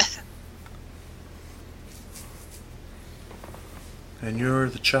you're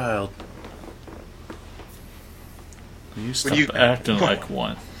the child. You stop you- acting like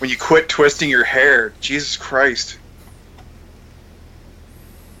one. When you quit twisting your hair, Jesus Christ.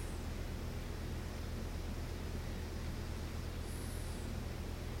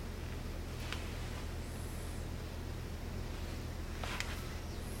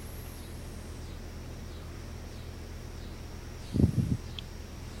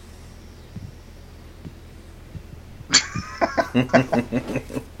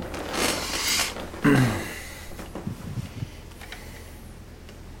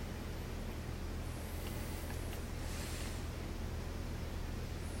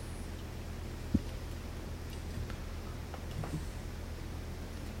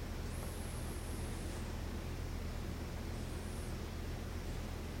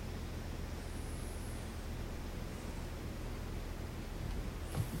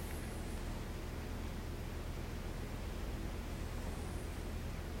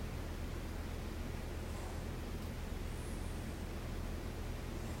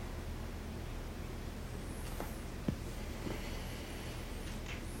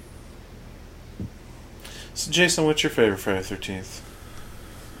 So, Jason, what's your favorite Friday the 13th?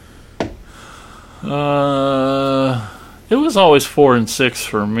 It was always 4 and 6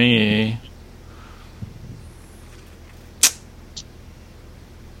 for me.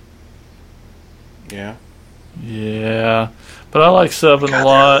 Yeah. Yeah, but I like 7 a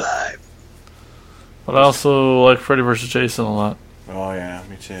lot. But I also like Freddy vs. Jason a lot. Oh, yeah,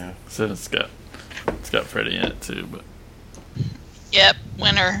 me too. So it's got Freddy in it too. But Yep,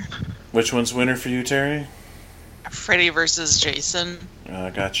 winner. Which one's winner for you, Terry? Freddy versus Jason.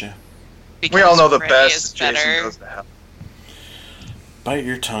 Gotcha. Because We all know the Freddy best is Jason better. Goes to Hell. Bite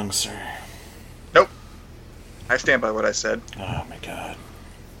your tongue, sir. I stand by what I said. Oh, my God.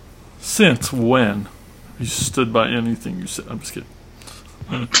 since when have you stood by anything you said? I'm just kidding.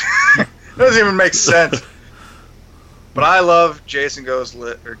 It doesn't even make sense. But I love Jason Goes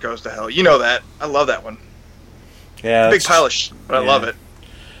to Hell. You know that. I love that one. Yeah, Big pile of shit, but I love it.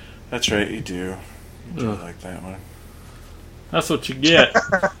 That's right, you do. You do Ugh. like that one. That's what you get.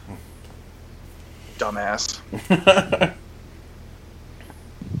 Dumbass. At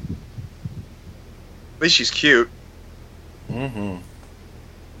least she's cute. Mm-hmm.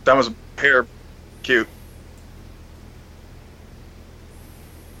 That was a pair cute.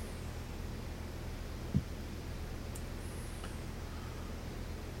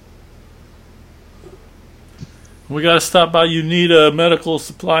 We gotta stop by Unita Medical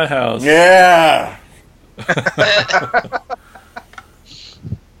Supply House. Yeah!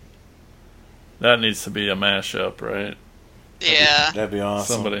 That needs to be a mashup, right? Yeah. That'd be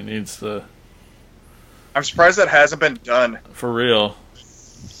awesome. Somebody needs to, I'm surprised that hasn't been done. for real.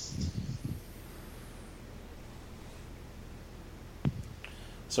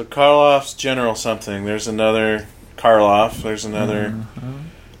 So Karloff's General something. There's another Karloff. There's another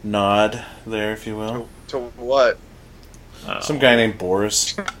nod there, if you will. To what? Oh. Some guy named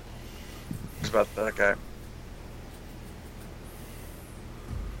Boris. It's about that guy.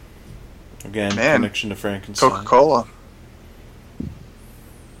 Again, Man. connection to Frankenstein. Coca-Cola.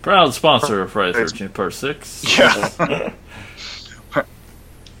 Proud sponsor of Friday 13th Part 6. Yeah.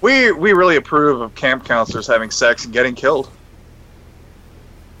 we really approve of camp counselors having sex and getting killed.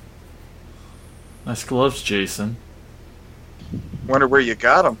 Nice gloves, Jason. Wonder where you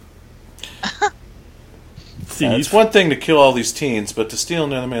got them. Thief. It's one thing to kill all these teens, but to steal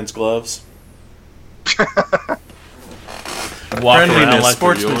another man's gloves. Walk around Friendliness, like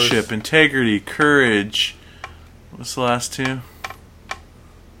they're yours. sportsmanship, integrity, courage. What's the last two?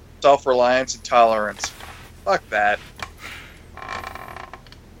 Self-reliance and tolerance. Fuck that.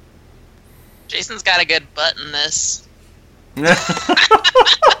 Jason's got a good butt in this.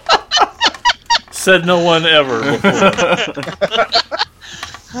 Said no one ever before.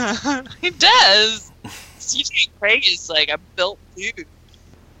 He does. CJ Craig is like a built dude.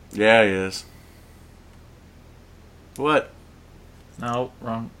 Yeah, he is. What? No,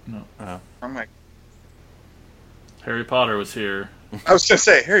 wrong. No. Oh my! Harry Potter was here. I was gonna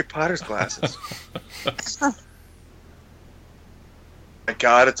say Harry Potter's glasses. My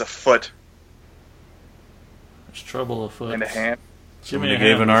God, it's a foot There's trouble afoot. and a hand. Give me Somebody a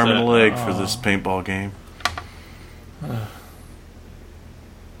gave hand an arm with and a that. leg for Oh. this paintball game.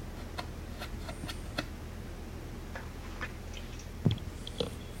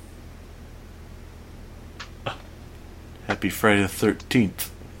 Happy Friday the 13th.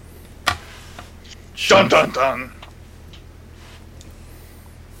 Dun dun dun.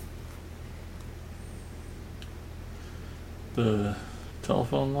 The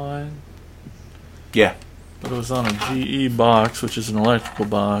telephone line. Yeah. But it was on a GE box, which is an electrical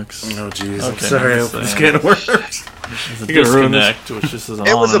box. Oh, jeez. Okay, I'm sorry. I I'm opened this saying. can of worms. There's a You're gonna ruin this. disconnect, which just is an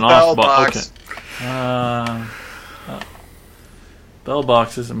It on was a and bell off box. Okay. Bell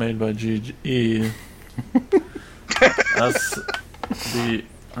box isn't made by GE. That's the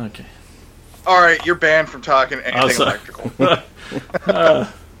okay. All right, you're banned from talking anything sorry. electrical.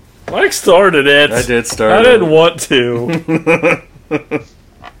 Mike started it. I did start. I didn't want to.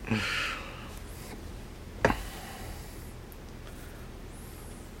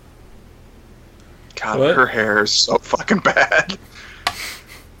 God, What? her hair is so fucking bad.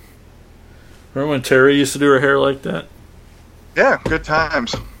 Remember when Terry used to do her hair like that? Yeah, good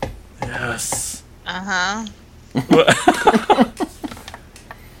times. Yes. Uh huh.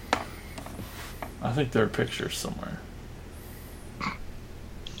 I think there are pictures somewhere.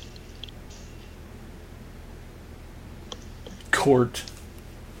 Court.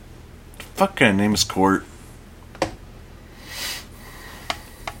 Fuck kind of name is Court.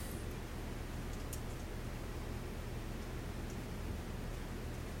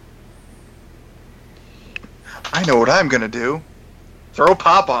 I know what I'm gonna do. Throw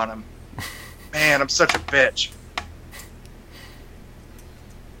pop on him. Man, I'm such a bitch.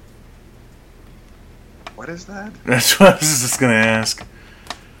 What is that? That's what I was just gonna ask.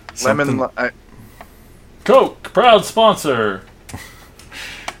 Lemon. Something- Coke, proud sponsor.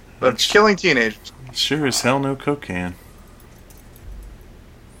 But killing teenagers. Sure as hell no cocaine.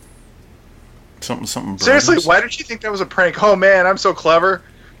 Something. Seriously, brothers. why did you think that was a prank? Oh man, I'm so clever.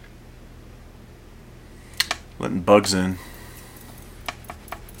 Letting bugs in.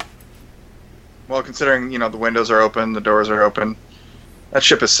 Well, considering, the windows are open, the doors are open, that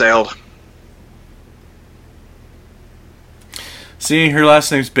ship has sailed. See, her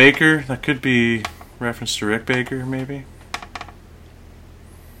last name's Baker. That could be reference to Rick Baker, maybe.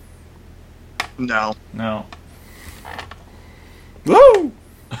 No. No. Woo!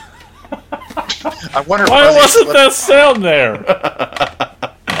 I wonder Why Fuzzy wasn't slipped- that sound there?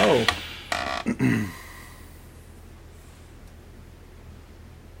 Oh.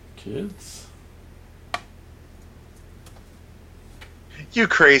 Kids? You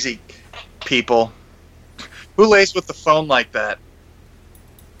crazy people. Who lays with the phone like that?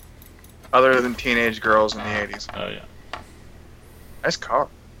 Other than teenage girls in the 80s. Oh, yeah. Nice car.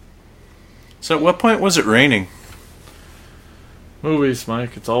 So at what point was it raining? Movies,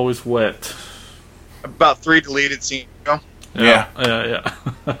 Mike. It's always wet. About 3 deleted scenes ago. Yeah.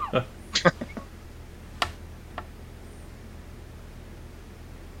 Yeah.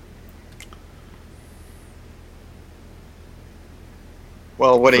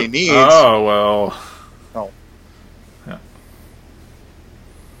 Well, what he needs. Oh, well. Oh. Yeah.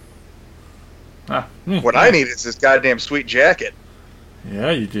 Ah. What I need is this goddamn sweet jacket.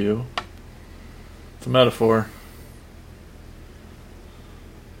 Yeah, you do. It's a metaphor.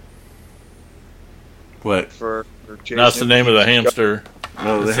 What? For Jason. That's the name of the hamster.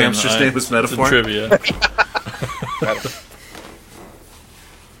 Oh, the It's in- hamster's name was it's metaphor. in trivia.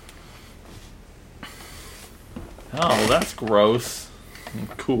 Oh, that's gross.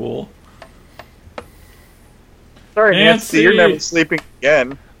 Cool. Sorry, Nancy, you're Nancy. never sleeping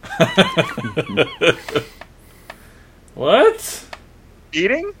again. What?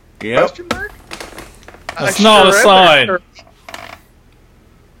 Eating? Yep. Question mark? That's I not a sure sign. am.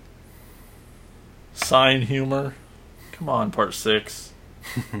 Sign humor. Come on, part 6.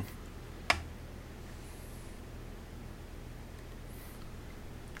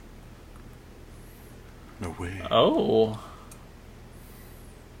 No way. Oh.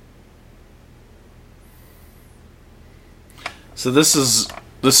 So this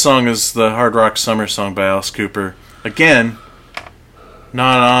song is the Hard Rock Summer song by Alice Cooper. Again,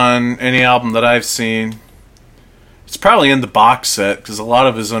 not on any album that I've seen. It's probably in the box set because a lot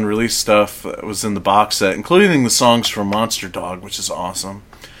of his unreleased stuff was in the box set, including the songs from Monster Dog, which is awesome.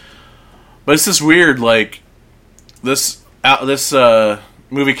 But it's this weird, like this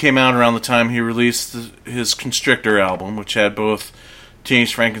movie came out around the time he released his Constrictor album, which had both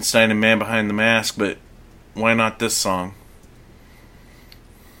Teenage Frankenstein and Man Behind the Mask. But why not this song?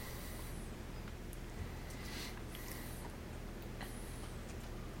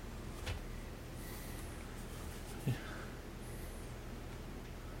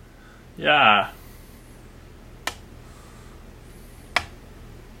 Yeah.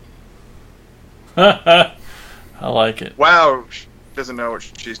 I like it. Wow, she doesn't know what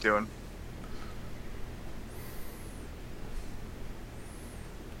she's doing.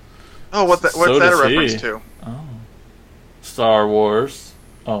 Oh, what's that So a does reference he. to? Oh. Star Wars.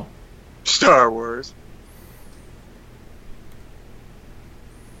 Oh. Star Wars.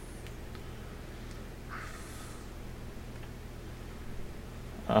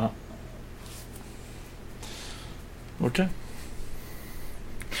 Okay.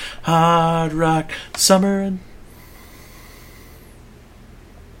 Hard rock summer and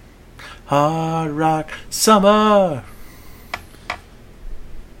hard rock summer.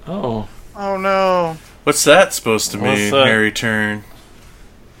 Oh. Oh no. What's that supposed to What's mean, that? Harry Turn?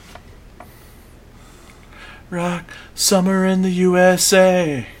 Rock summer in the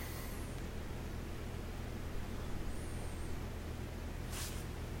USA.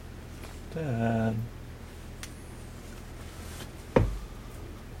 Dad.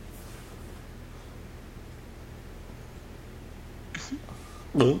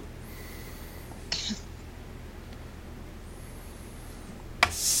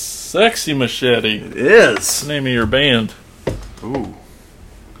 Sexy Machete. It is. Name of your band. Ooh.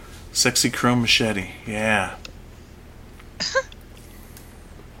 Sexy Chrome Machete. Yeah.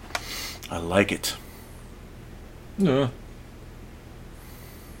 I like it. Yeah.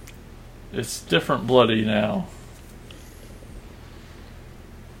 It's different bloody now.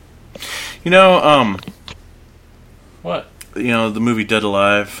 You know, What? the movie Dead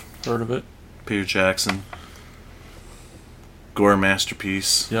Alive. Heard of it? Peter Jackson. Gore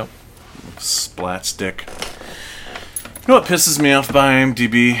masterpiece. Yep. Splat stick. You know what pisses me off by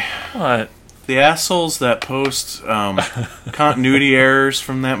IMDb? What? The assholes that post continuity errors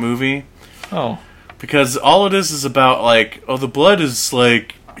from that movie. Oh. Because all it is about, like, oh, the blood is,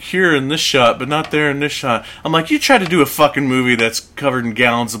 like, here in this shot, but not there in this shot. I'm like, you try to do a fucking movie that's covered in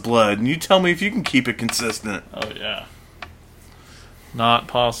gallons of blood, and you tell me if you can keep it consistent. Oh, yeah. Not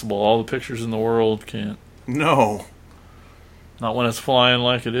possible. All the pictures in the world can't. No. Not when it's flying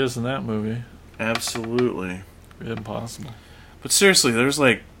like it is in that movie. Absolutely. Impossible. But seriously, there's,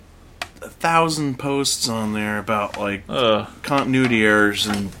 like, 1,000 posts on there about, like, continuity errors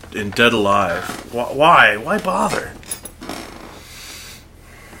in Dead Alive. Why? Why bother?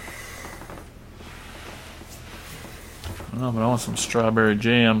 I don't know, but I want some strawberry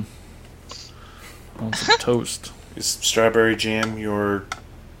jam. I want some toast. Is strawberry jam your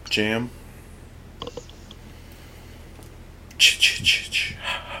jam? Ch-ch-ch-ch.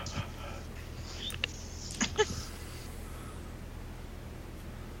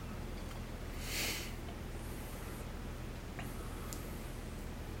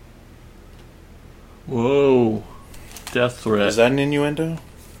 Whoa. Death threat. Is that an innuendo?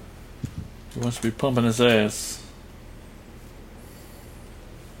 He wants to be pumping his ass.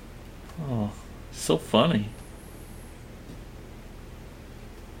 Oh, so funny.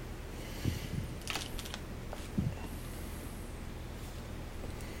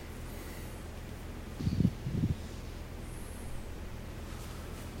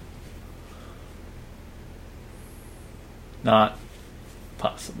 Not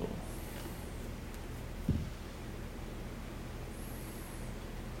possible.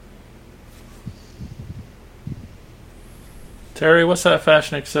 Terry, what's that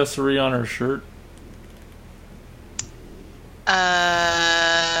fashion accessory on her shirt? Is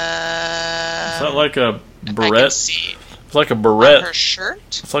that like a I can barrette? see It's like a on barrette. her shirt.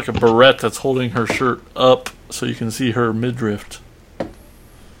 It's like a barrette that's holding her shirt up so you can see her midriff.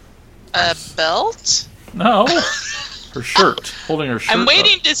 A belt? No. Her shirt. Holding her shirt I'm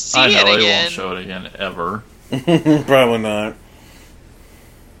waiting up. to see I know, it they again. won't show it again ever. Probably not.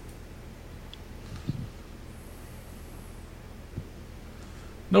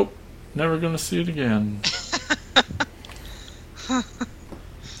 Nope. Never gonna see it again.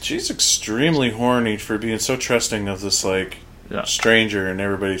 She's extremely horny for being so trusting of this, like, Yeah. stranger, and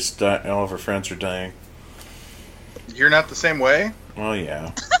all of her friends are dying. You're not the same way? Well,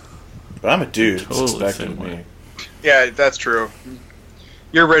 yeah. But I'm a dude. Totally It's expected same of me. way. Yeah, that's true.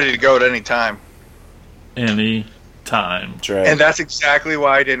 You're ready to go at any time. Any time. That's right. And that's exactly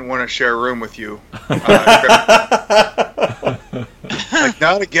why I didn't want to share a room with you. Like,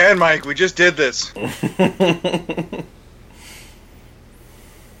 not again, Mike. We just did this.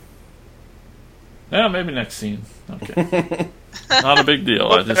 Yeah, maybe next scene. Okay. Not a big deal.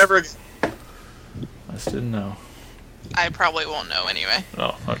 I Never just didn't know. I probably won't know anyway.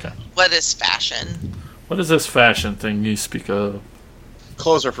 Oh, okay. What is fashion? What is this fashion thing you speak of?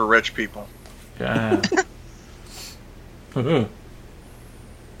 Clothes are for rich people. Yeah.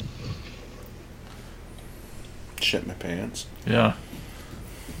 Shit my pants. Yeah.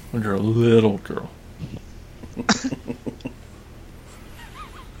 When you're a little girl.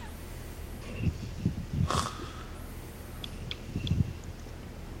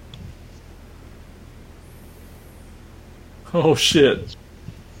 Oh shit.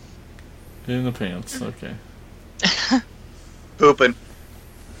 In the pants, okay. Pooping.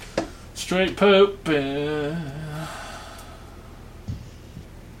 Straight pooping.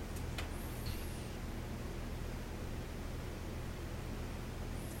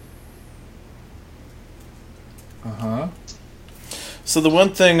 Uh-huh. So the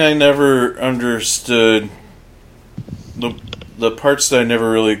one thing I never understood, the parts that I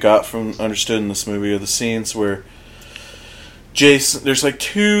never really understood in this movie are the scenes where Jason. There's like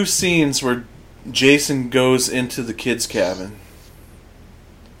two scenes where Jason goes into the kids' cabin,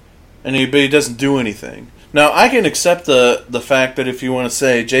 but he doesn't do anything. Now I can accept the fact that if you want to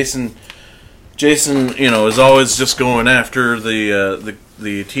say Jason, is always just going after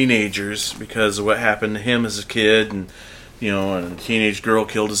the teenagers because of what happened to him as a kid, and and a teenage girl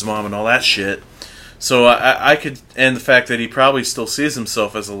killed his mom and all that shit. So I could, and the fact that he probably still sees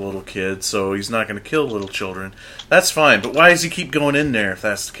himself as a little kid, so he's not going to kill little children. That's fine, but why does he keep going in there if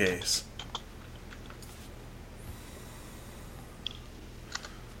that's the case?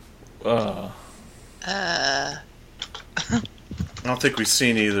 Uh, I don't think we've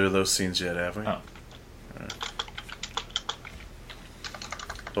seen either of those scenes yet, have we? Oh. Right.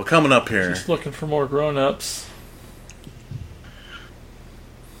 Well, coming up here. Just looking for more grown-ups.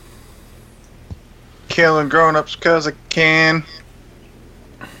 killing grown-ups because I can.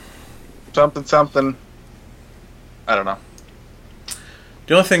 Something. I don't know.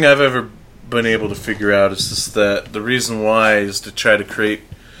 The only thing I've ever been able to figure out is just that the reason why is to try to create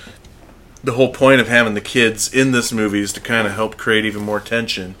the whole point of having the kids in this movie is to kind of help create even more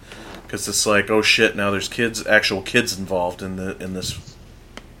tension, because it's like, oh shit, now there's actual kids involved in this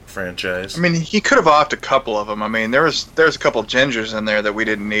franchise. I mean, he could have offed a couple of them. I mean, there's a couple gingers in there that we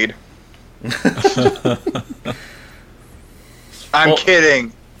didn't need. I'm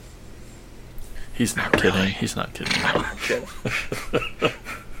kidding. He's not kidding. He's not kidding. I'm kidding.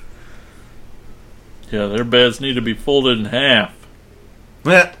 Yeah, their beds need to be folded in half.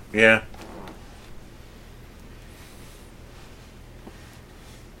 Yeah.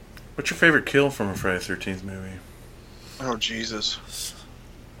 What's your favorite kill from a Friday the 13th movie? Oh Jesus!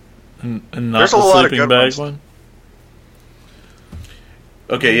 And not There's the a lot of sleeping good bag ones. one?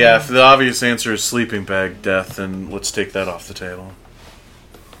 Okay, yeah, if the obvious answer is sleeping bag death, then let's take that off the table.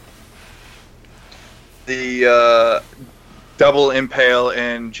 The double impale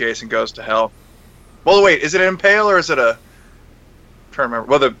in Jason Goes to Hell. Well, wait, is it an impale or is it a? I'm trying to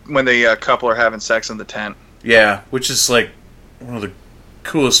remember. Well, when the couple are having sex in the tent. Yeah, which is like one of the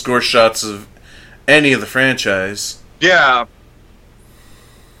coolest score shots of any of the franchise. Yeah,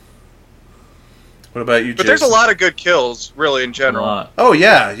 What about you, but Jason? there's a lot of good kills, really, in A general. lot. Oh,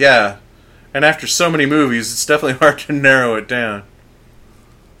 yeah. And after so many movies, it's definitely hard to narrow it down.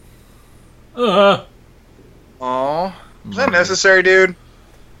 Aw, is that necessary, dude?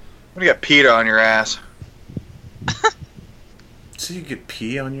 What do you got PETA on your ass? So you get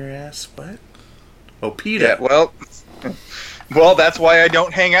pee on your ass? What? Oh, PETA. Yeah, well, that's why I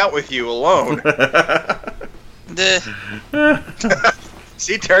don't hang out with you alone.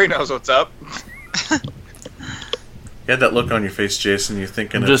 See, Terry knows what's up. You had that look on your face, Jason. You're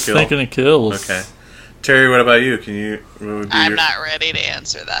thinking I'm of just kill. thinking of kills. Okay. Terry, what about you? What would be I'm your... not ready to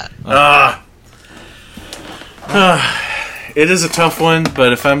answer that. It is a tough one,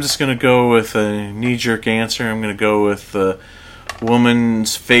 but if I'm just going to go with a knee-jerk answer, I'm going to go with the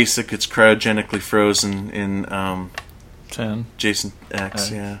woman's face that gets cryogenically frozen in 10. Jason X,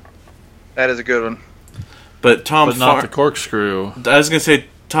 Okay. yeah. That is a good one. But But not the corkscrew. I was going to say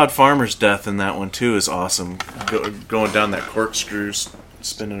Todd Farmer's death in that one, too, is awesome. Going down that corkscrew,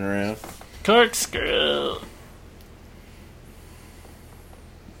 spinning around. Corkscrew.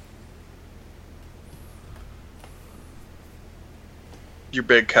 Your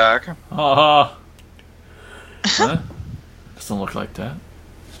big cock. Huh? Doesn't look like that.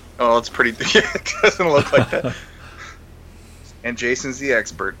 Oh, it's pretty. It doesn't look like that. And Jason's the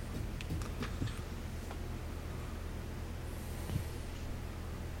expert.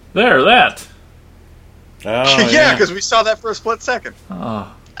 There, that. Oh, Yeah, because we saw that for a split second. Oh,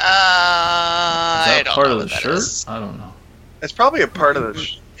 Is is I that don't part know of the what that shirt? is. I don't know. It's probably a part of the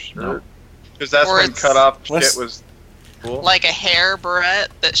shirt. No. Because that's Or when it's- cut off What's- shit was cool. Like a hair barrette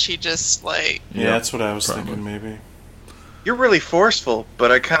that she just like. Yeah, that's what I was probably. thinking, maybe. You're really forceful,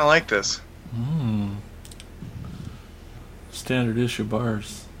 but I kind of like this. Standard issue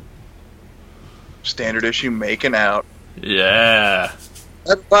bars. Standard issue making out. Yeah.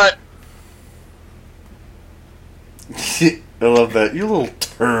 But I love that. You little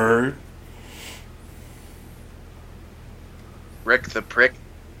turd. Rick the prick.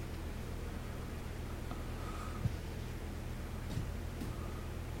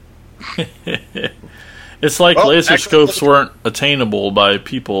 It's like Well, laser actually- scopes weren't attainable by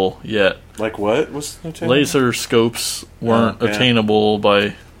people yet. Like what? What's the term? Laser scopes weren't Oh, yeah. attainable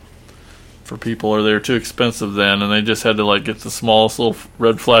for people, or they were too expensive then, and they just had to like get the smallest little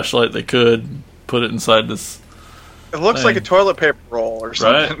red flashlight they could, put it inside this. It looks like a Dang. toilet paper roll or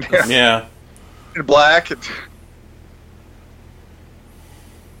something. Right? Yeah. In black.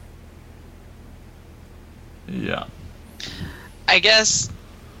 Yeah. I guess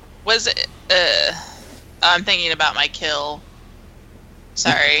was it? I'm thinking about my kill.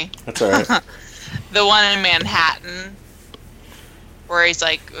 Sorry, That's alright. the one in Manhattan, where he's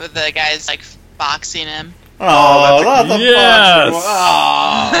like the guy's like boxing him. Oh, that's not the Yes. box.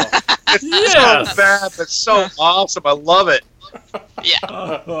 Oh. It's Yes. so bad, but so awesome. I love it.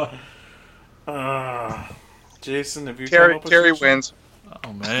 Yeah, Jason, have you come up with Terry some shit? wins.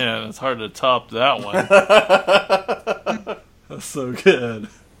 Oh man, it's hard to top that one. That's so good.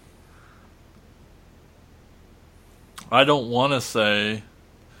 I don't want to say.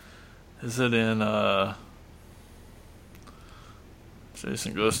 Is it in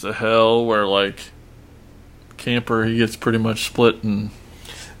Jason Goes to Hell, where like Camper he gets pretty much split and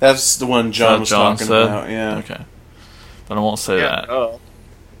That's the one John was John talking said? Oh. Uh, about, yeah. Oh. Okay, then I won't say that. Oh.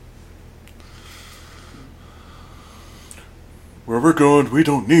 I Where we're going, we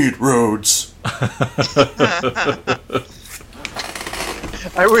don't need roads. I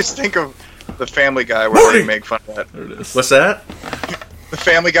always think of the Family Guy where Morty! they make fun of that. There it is. What's that? The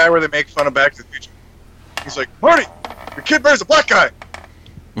Family Guy where they make fun of Back to the Future. He's like, Marty, your kid marries a black guy.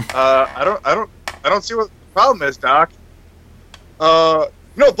 I don't see what the problem is, Doc. A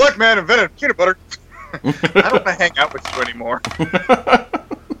black man invented peanut butter. I don't want to hang out with you anymore.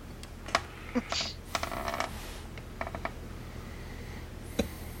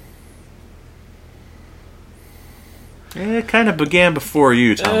 It kind of began before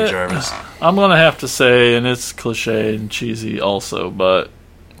you, Tommy Jarvis. I'm gonna have to say, and it's cliche and cheesy also, but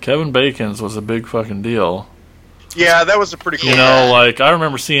Kevin Bacon's was a big fucking deal. Yeah, that was a pretty cool. You know, like, I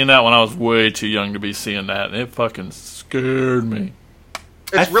remember seeing that when I was way too young to be seeing that, and it fucking scared me.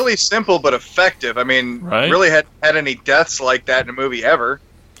 It's really simple but effective. I mean, Right? really had any deaths like that in a movie ever.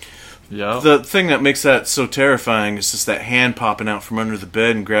 Yeah. The thing that makes that so terrifying is just that hand popping out from under the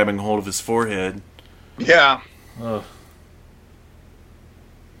bed and grabbing hold of his forehead. Yeah. Ugh.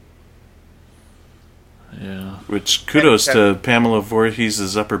 Yeah. Which, kudos to Pamela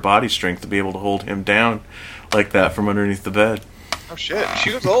Voorhees' upper body strength to be able to hold him down like that from underneath the bed. Oh shit,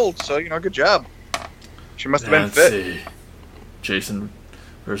 she was old, so good job. She must have been Let's fit. see. Jason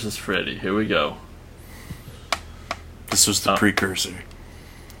versus Freddy. Here we go. This was the Oh. precursor.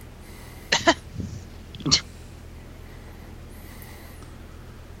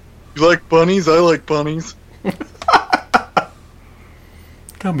 You like bunnies? I like bunnies.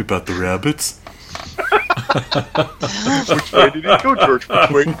 Tell me about the rabbits. Which way did he go, George? Which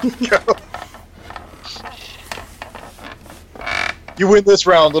way did he go? You win this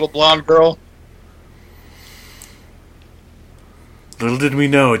round, little blonde girl. Little did we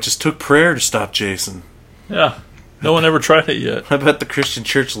know, it just took prayer to stop Jason. Yeah. No one ever tried it yet. I bet the Christian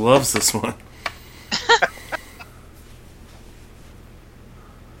church loves this one.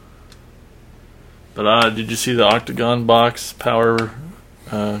 But did you see the octagon box power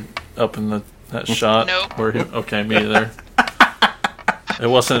up in that shot? Nope. Where okay, me either. It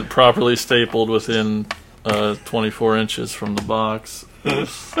wasn't properly stapled within 24 inches from the box. It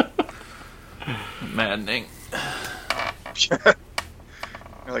was maddening.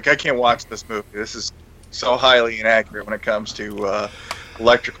 Like, I can't watch this movie. This is so highly inaccurate when it comes to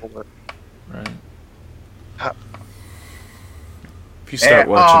electrical work. Right. If you start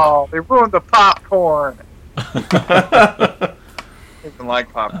watching... Oh, they ruined the popcorn. I even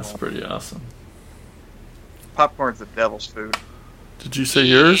like popcorn. That's pretty awesome. Popcorn's the devil's food. Did you say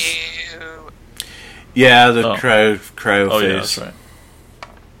yours? Ew. Yeah, the Oh. cryo Oh, phase. yeah, that's right.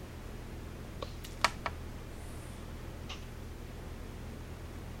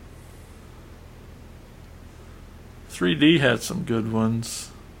 .3D had some good ones.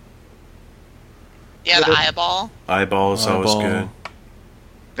 Yeah, the eyeball. Eyeball is always Eyeball. good.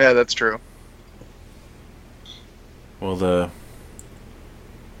 Yeah, that's true. Well, the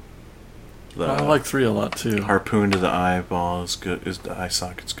I like 3 a lot too. harpoon to the eyeball is good. Is the eye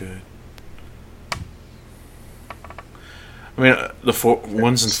socket's good. I mean, the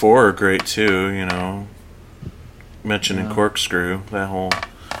 1s and 4 are great too. You know, mentioning Yeah. Corkscrew, that whole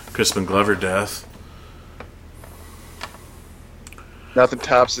Crispin Glover death. Nothing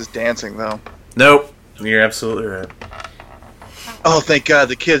tops his dancing, though. Nope, you're absolutely right. Oh, thank God,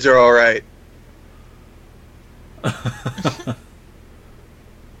 the kids are all right.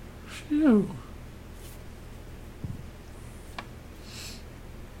 Phew.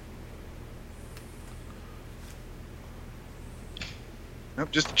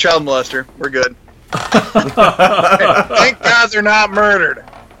 Nope, just a child molester. We're good. Thank God they're not murdered.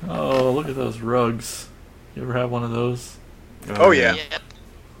 Oh, look at those rugs. You ever have one of those? Oh, yeah. Yep.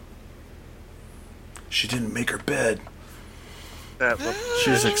 She didn't make her bed. That look.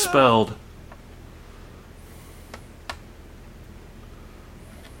 She's expelled.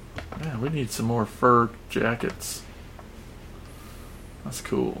 Man, we need some more fur jackets. That's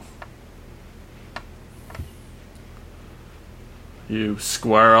cool. You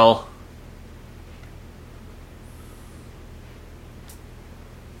squirrel.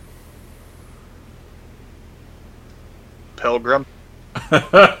 Pilgrim.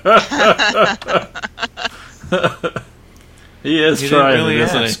 He is You didn't trying, really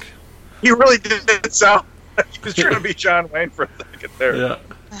isn't ask. He really did sound like he was trying to be John Wayne for a second there. he?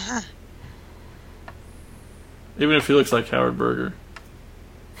 Yeah. Even if he looks like Howard Berger.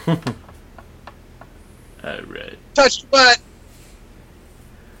 Alright. Touch butt.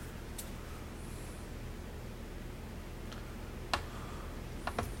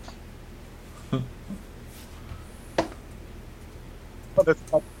 Oh, that's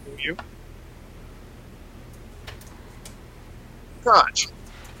not you. crotch.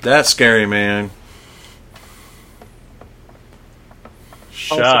 That's scary, man.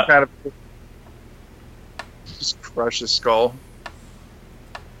 Also Shot. kind of just crush his skull.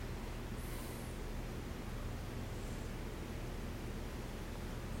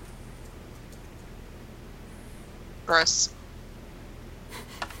 Gross.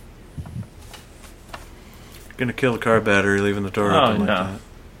 Gonna kill a car battery, leaving the door Oh, open like yeah. that.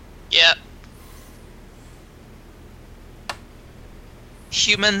 Yep.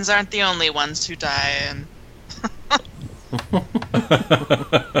 Humans aren't the only ones who die, and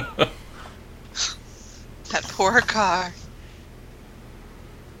that poor car.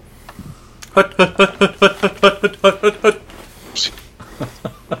 Hut, hut, hut, hut, hut, hut, hut, hut, hut.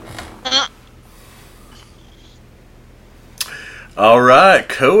 All right,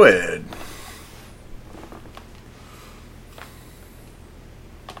 co-ed.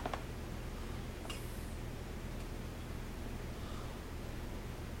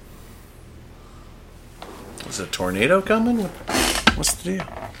 Is a tornado coming? What's the deal?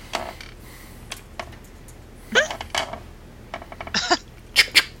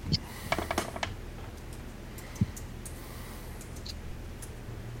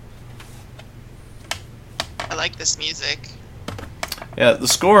 I like this music. Yeah, the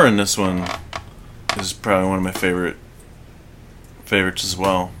score in this one is probably one of my favorites as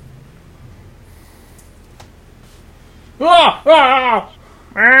well. Ah! Ah!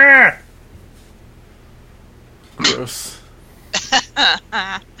 Ah! Gross.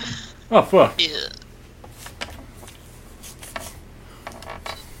 Oh, fuck. Yeah.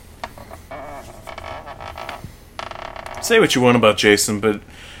 Say what you want about Jason, but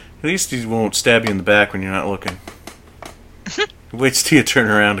at least he won't stab you in the back when you're not looking. He waits till you turn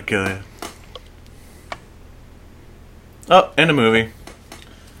around to kill you. Oh, end of movie.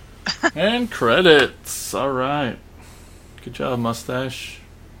 And credits. All right. Good job, mustache.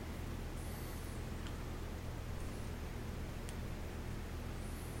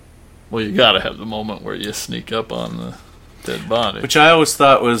 Well, you gotta have the moment where you sneak up on the dead body. Which I always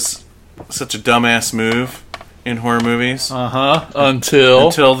thought was such a dumbass move in horror movies. Until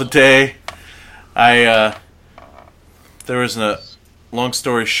The day there was a long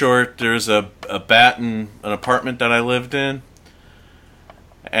story short, there's a bat in an apartment that I lived in,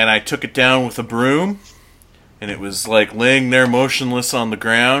 and I took it down with a broom, and it was like laying there motionless on the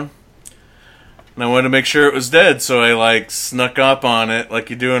ground, and I wanted to make sure it was dead, so I like snuck up on it like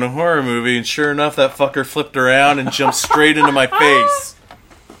you do in a horror movie, and sure enough that fucker flipped around and jumped straight into my face.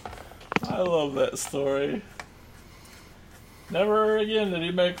 I love that story. Never again did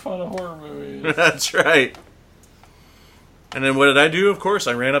he make fun of horror movies. That's right. And then what did I do? Of course,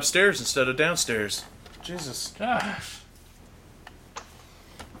 I ran upstairs instead of downstairs. Jesus. Gosh.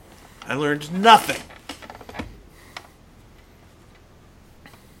 I learned nothing.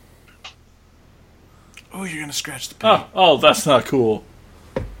 Oh, you're gonna scratch the paint. Oh, that's not cool.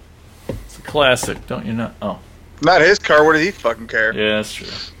 It's a classic, don't you know? Oh, Not his car. What did he fucking care? yeah, that's true.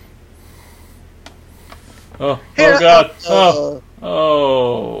 Oh God.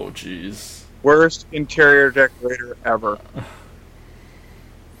 Oh, jeez. Worst interior decorator ever.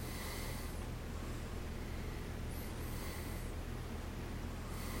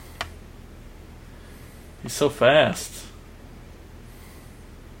 He's so fast.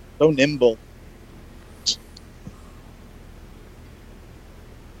 So nimble.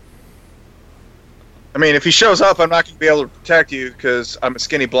 I mean, if he shows up, I'm not going to be able to protect you because I'm a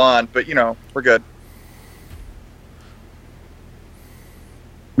skinny blonde, but, you know, we're good.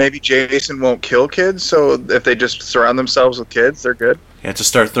 Maybe Jason won't kill kids, so if they just surround themselves with kids, they're good. You have to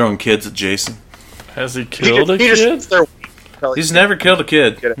start throwing kids at Jason. Has he killed a He just kid? sits there until He's never killed a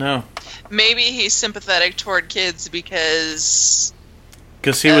kid. Get it. No. Maybe he's sympathetic toward kids because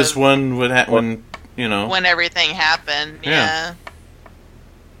Because he was one when, you know. when everything happened, Yeah. yeah.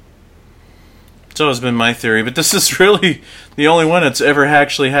 It's always been my theory, but this is really the only one that's ever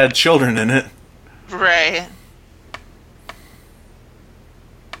actually had children in it. Right.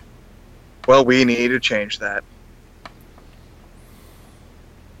 Well, we need to change that.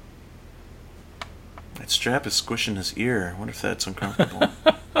 That strap is squishing his ear. I wonder if that's uncomfortable.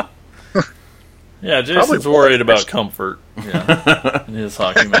 Yeah, Jason's Probably worried more. about comfort. Yeah, in his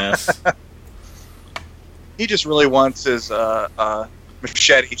hockey mask. He just really wants his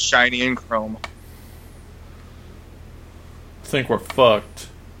machete shiny and chrome. Think we're fucked.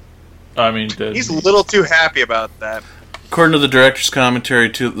 I mean, dead. He's a little too happy about that. According to the director's commentary,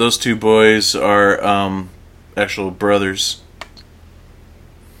 those two boys are actual brothers.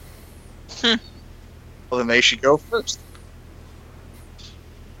 Well, then they should go first.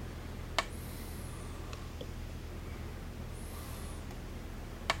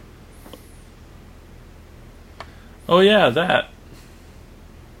 Oh yeah, that.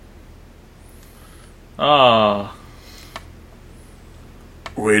 Ah,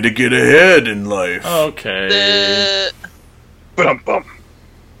 Way to get ahead in life. okay. Bum.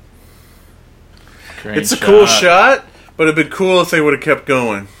 Crane It's a cool shot, but it'd been cool if they would have kept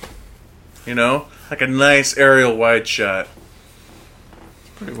going. You know? Like a nice aerial wide shot.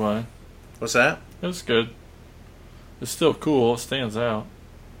 Pretty wide. What's that? It was good. It's still cool. It stands out.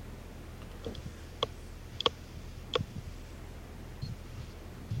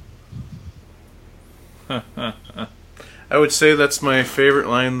 I would say that's my favorite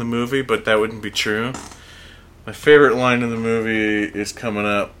line in the movie, but that wouldn't be true. My favorite line in the movie is coming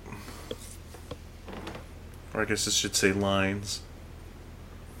up. Or I guess I should say lines.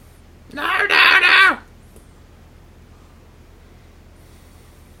 No!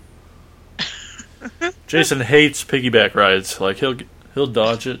 Jason hates piggyback rides. Like he'll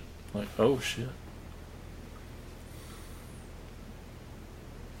dodge it. Like, oh shit.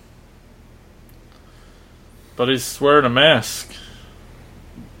 But he's wearing a mask.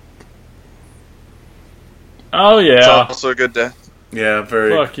 Oh It's yeah. also a good death. Yeah,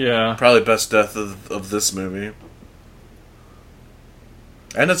 very. Fuck yeah. Probably best death of this movie.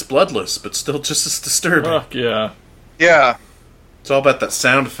 And it's bloodless, but still just as disturbing. Fuck yeah. Yeah. It's all about that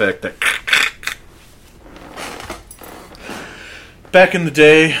sound effect. That. Back in the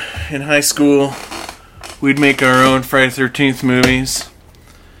day, in high school, we'd make our own Friday the 13th movies.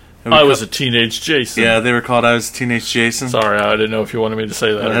 And I was a teenage Jason. Yeah, they were called I Was a Teenage Jason. Sorry, I didn't know if you wanted me to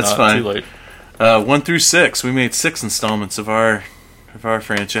say that or That's not. fine. Too late. 1 through 6. We made 6 installments of our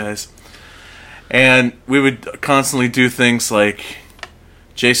franchise. And we would constantly do things like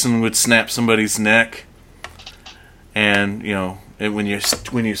Jason would snap somebody's neck, and when you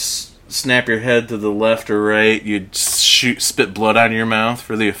snap your head to the left or right, you'd spit blood out of your mouth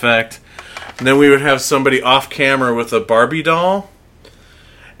for the effect. And then we would have somebody off camera with a Barbie doll,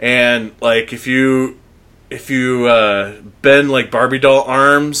 and like if you bend like Barbie doll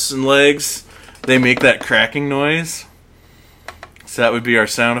arms and legs, they make that cracking noise. So that would be our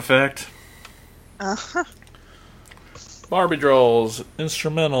sound effect. Barbie dolls,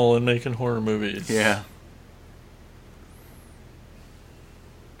 instrumental in making horror movies. Yeah.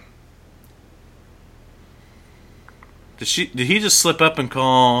 Did he just slip up and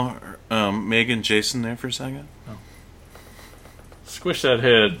call Megan Jason there for a second? Squish that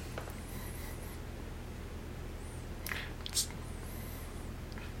head.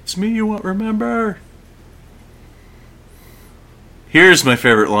 It's me you won't remember. Here's my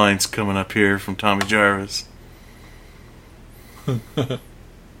favorite lines coming up here from Tommy Jarvis. I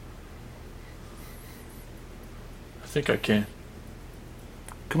think I can.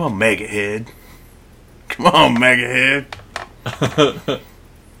 Come on, Megahead. Come on, Megahead.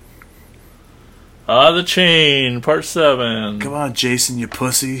 The Chain, Part 7. Come on, Jason, you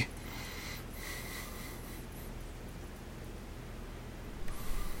pussy.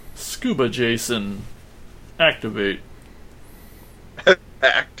 Scuba Jason. Activate.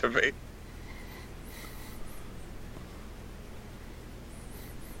 Activate.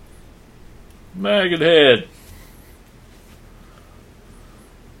 Maggot Head.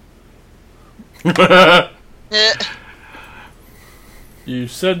 Eh. You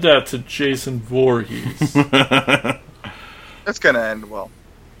said that to Jason Voorhees. That's gonna end well.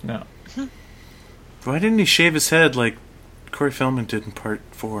 No. Why didn't he shave his head like Corey Feldman did in Part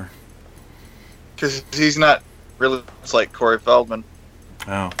 4? Because he's not really it's like Corey Feldman.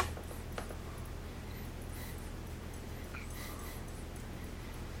 Oh.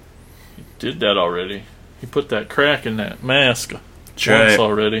 He did that already. He put that crack in that mask That's once right.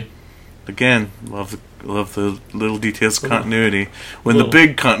 already. Again, love the little details of continuity. When Little. the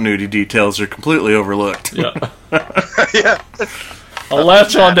big continuity details are completely overlooked. Yeah. Yeah. I'll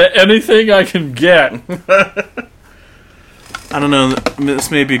latch on to anything I can get. I don't know. This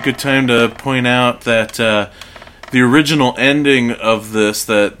may be a good time to point out that the original ending of this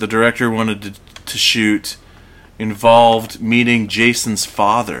that the director wanted to shoot involved meeting Jason's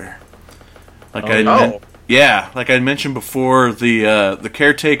father. Like Oh. like I mentioned before, the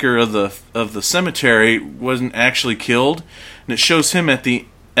caretaker of the cemetery wasn't actually killed, and it shows him at the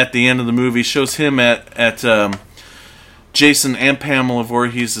end of the movie. Shows him at Jason and Pamela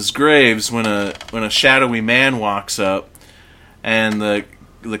Voorhees' graves when a shadowy man walks up, and the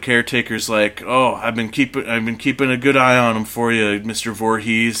caretaker's like, "Oh, I've been keeping a good eye on him for you, Mr.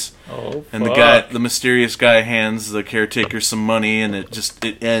 Voorhees." Oh, And fuck. the mysterious guy hands the caretaker some money, and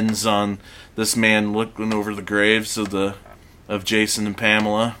it ends on this man looking over the graves of Jason and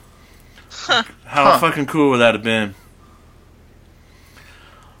Pamela. How fucking cool would that have been?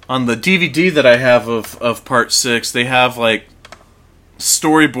 on the DVD that I have of Part 6, they have like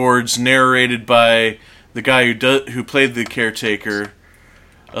storyboards narrated by the guy who played the caretaker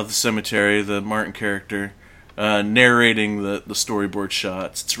of the cemetery, the Martin character, narrating the storyboard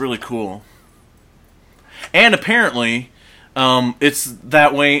shots. It's really cool. And apparently, it's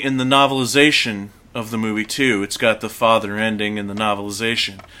that way in the novelization of the movie too. It's got the father ending in the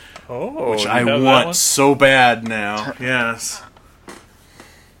novelization, which I want so bad now. Yes.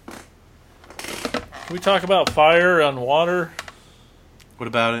 Can we talk about fire on water? What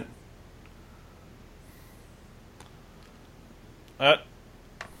about it?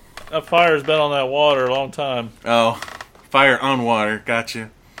 That fire's been on that water a long time. Oh, fire on water. Gotcha.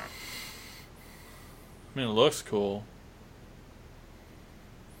 I mean, it looks cool.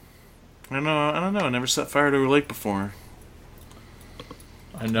 I don't know. I never set fire to a lake before.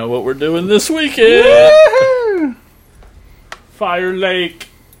 I know what we're doing this weekend. Woo-hoo! Fire Lake.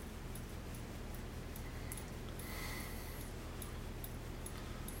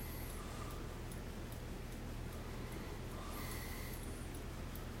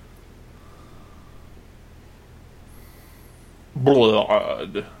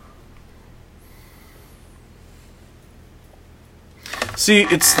 Blood. See,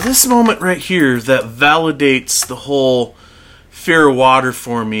 it's this moment right here that validates the whole fear of water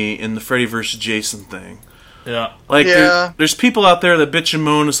for me in the Freddy vs. Jason thing. Yeah. Like, Yeah. there's people out there that bitch and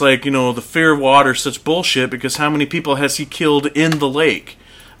moan. It's like, the fear of water is such bullshit because how many people has he killed in the lake?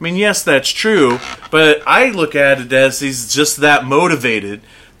 I mean, yes, that's true, but I look at it as he's just that motivated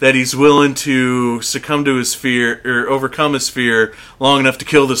that he's willing to succumb to his fear or overcome his fear long enough to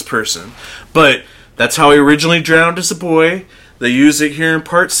kill this person. But that's how he originally drowned as a boy. They use it here in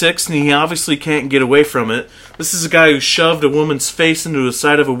Part 6, and he obviously can't get away from it. This is a guy who shoved a woman's face into the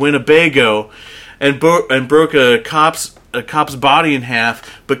side of a Winnebago and broke a cop's body in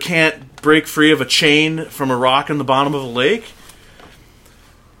half, but can't break free of a chain from a rock in the bottom of a lake.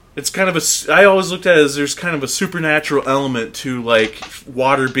 It's kind of I always looked at it as there's kind of a supernatural element to, like,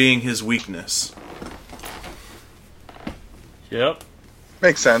 water being his weakness. Yep.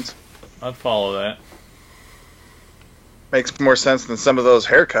 Makes sense. I'd follow that. Makes more sense than some of those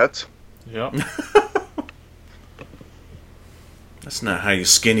haircuts. Yep. That's not how you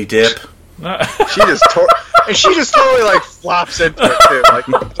skinny dip. She just totally like flops into it too, like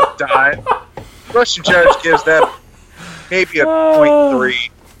just died. Russian judge gives that maybe a 0.3.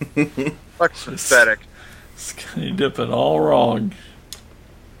 Fuck pathetic. Skinny dipping all wrong.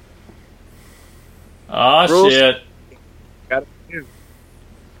 Ah, Rules. shit. Got it.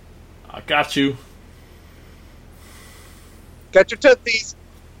 I got you. Got your tootsies.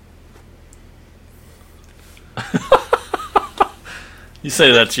 You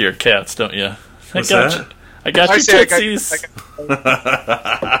say that to your cats, don't you? What's I got that? you. I got your say I got- tootsies.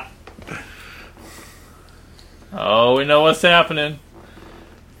 I Oh, we know what's happening.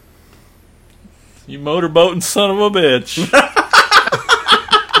 You motorboating son of a bitch.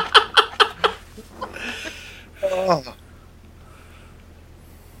 Oh,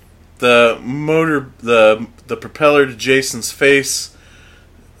 The propeller to Jason's face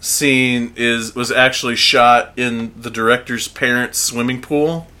scene was actually shot in the director's parents' swimming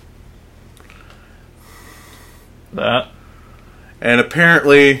pool. That. And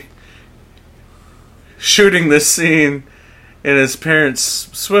apparently, shooting this scene in his parents'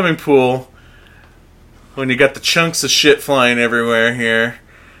 swimming pool, when you got the chunks of shit flying everywhere here,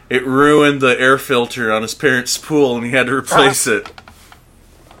 it ruined the air filter on his parents' pool and he had to replace it.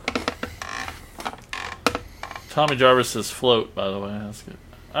 Tommy Jarvis's float, by the way. That's good.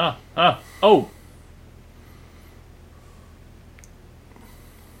 Oh!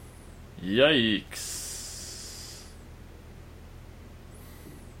 Yikes.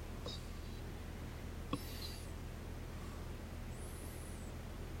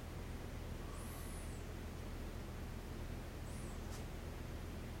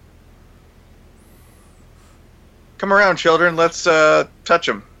 come around, children. Let's touch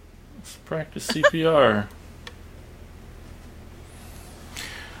them. Let's practice CPR.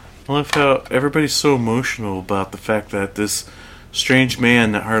 I love how everybody's so emotional about the fact that this strange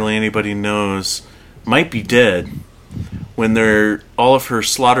man that hardly anybody knows might be dead when all of her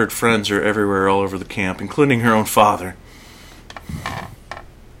slaughtered friends are everywhere all over the camp, including her own father.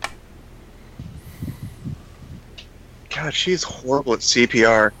 God, she's horrible at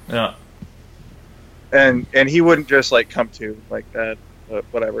CPR, Yeah. and he wouldn't just like come to like that, but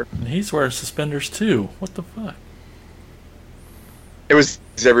whatever. And he's wearing suspenders too. What the fuck? It was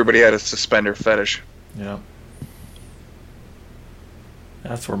everybody had a suspender fetish. Yeah.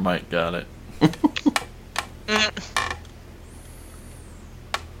 That's where Mike got it.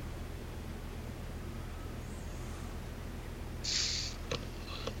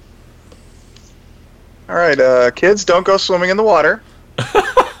 All right, kids, don't go swimming in the water.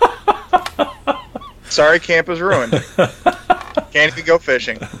 Sorry, camp is ruined. Can't even go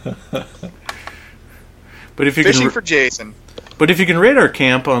fishing. But if you Fishing can, for Jason. but if you can rate our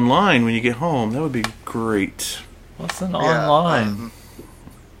camp online when you get home, that would be great. What's an Yeah, online?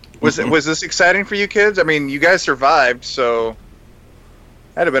 Was this exciting for you kids? I mean, you guys survived, so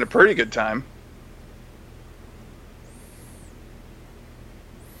that'd have been a pretty good time.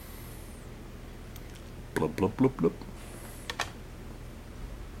 Blub blub blub blub.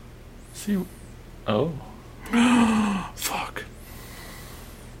 See, oh, Fuck.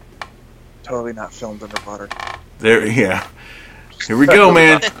 Totally not filmed underwater. There, yeah. Here we go,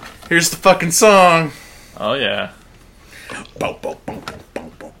 man. Here's the fucking song. oh yeah.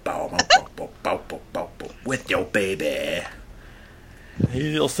 With your baby.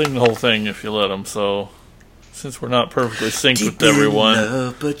 He'll sing the whole thing if you let him. So, since we're not perfectly synced with everyone,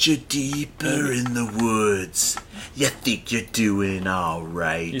 love, but you're deeper in the woods. You think you're doing all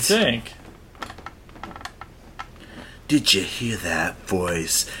right. you think? Did you hear that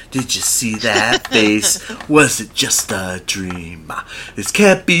voice? Did you see that face? Was it just a dream? This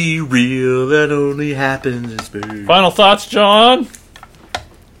can't be real. That only happens in space. Final thoughts, John?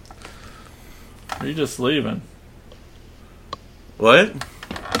 Or are you just leaving? What?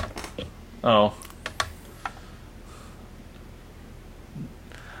 Oh.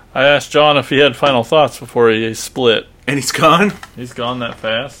 I asked John if he had final thoughts before he split. And he's gone? He's gone that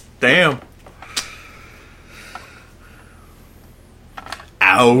fast. Damn.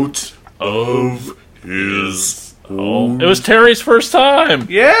 Out of his Oh, it was Terry's first time.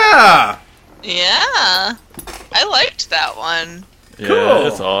 Yeah! Yeah. I liked that one. Yeah, Cool.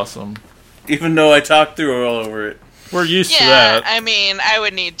 it's awesome. Even though I talked through all over it. We're used to Yeah, that. I mean, I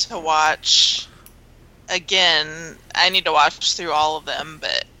would need to watch again. I need to watch through all of them,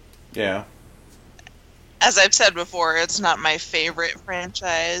 but Yeah. as I've said before, it's not my favorite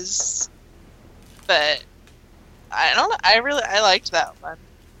franchise. But I don't know. I liked that one.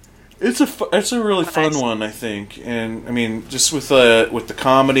 It's a really fun one, I think, and I mean, just with the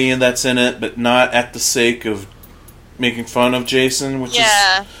comedy and that's in it, but not at the sake of making fun of Jason, which is,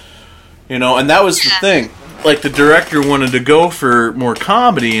 and that was the thing. Like, the director wanted to go for more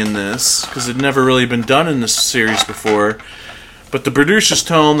comedy in this because it had never really been done in this series before. But the producers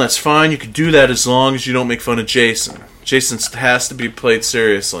told him that's fine. You can do that as long as you don't make fun of Jason. Jason has to be played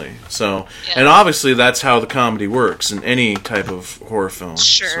seriously. So, and obviously that's how the comedy works in any type of horror film.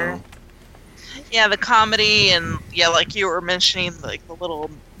 Sure. So. Yeah, the comedy and like you were mentioning, like the little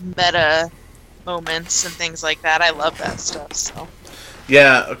meta moments and things like that. I love that stuff. So.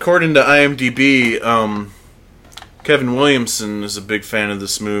 Yeah, according to IMDb, Kevin Williamson is a big fan of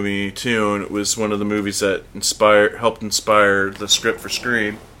this movie too, and it was one of the movies that helped inspire the script for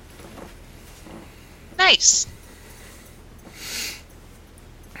Scream. Nice.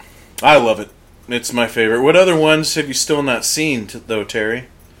 I love it. It's my favorite. What other ones have you still not seen, though, Terry?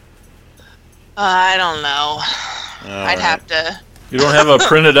 I don't know. I'd have to. You don't have a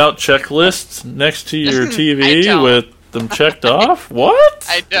printed out checklist next to your I TV don't. with them checked off? What?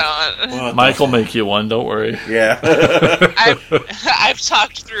 I don't. What Mike will the- make you one, don't worry. Yeah. I've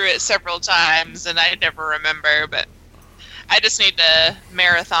talked through it several times and I never remember, but I just need to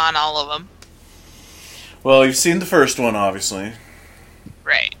marathon all of them. Well, you've seen the first one, obviously.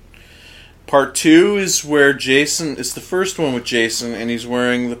 Right. Part 2 is where Jason... It's the first one with Jason, and he's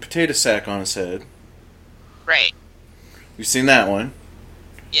wearing the potato sack on his head. Right. You've seen that one.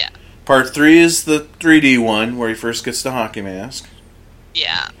 Yeah. Part 3 is the 3D one, where he first gets the hockey mask.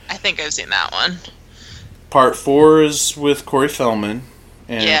 Yeah. I think I've seen that one. Part 4 is with Corey Feldman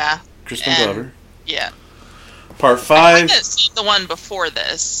and Yeah. Kristen and- Glover. Yeah. Part I 5... think I've seen the one before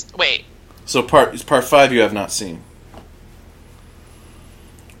this. Wait. So part 5 you have not seen.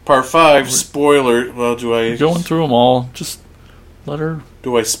 Part 5, spoiler... Well, do I... You're going through them all. Just let her.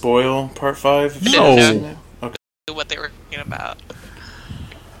 Do I spoil Part 5? if you No. haven't seen it? Okay. What they were talking about.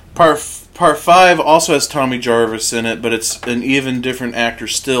 Part 5 also has Tommy Jarvis in it, but it's an even different actor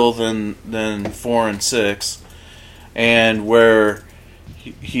still than 4 and 6. And where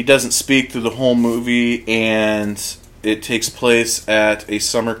he doesn't speak through the whole movie, and it takes place at a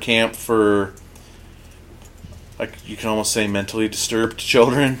summer camp for, like, you can almost say mentally disturbed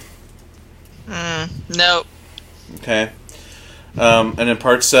children. Nope. Okay. And then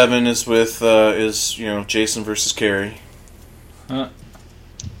Part 7 is with Jason versus Carrie.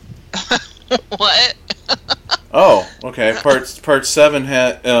 What? Oh, okay. Part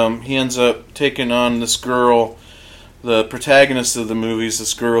 7 he ends up taking on this girl. The protagonist of the movie is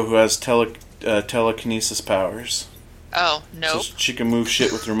this girl who has telekinesis powers. Oh, nope. So she can move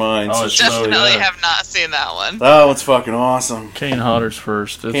shit with her mind. Oh, so it's she's so- Definitely yeah. have not seen that one. that one's fucking awesome. Kane Hodder's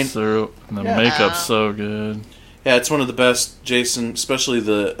first. Kane- It's the Yeah. makeup's so good. Yeah, it's one of the best Jason, especially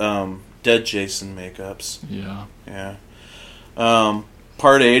the dead Jason makeups. Yeah. Yeah.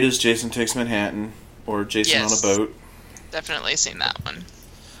 Part 8 is Jason Takes Manhattan, or Jason Yes. on a Boat. Definitely seen that one.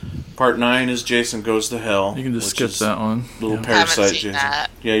 Part 9 is Jason Goes to Hell. You can just which skip is that one. Little Yeah. Parasite Haven't seen Jason. that.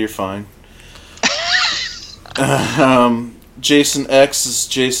 Yeah, you're fine. Jason X is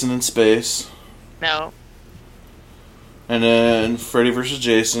Jason in Space. No. And then Freddy vs.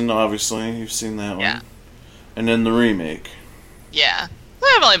 Jason, obviously. You've seen that one. Yeah. And then the remake. Yeah.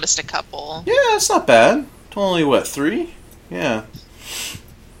 I've only missed a couple. Yeah, it's not bad. It's only, what, 3? Yeah.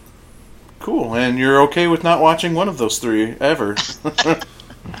 Cool. And you're okay with not watching one of those 3 ever.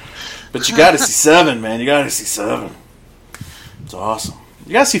 But you gotta see 7, man. You gotta see 7. It's awesome.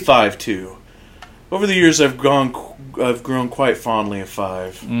 You gotta see 5, too. Over the years, I've grown quite fondly of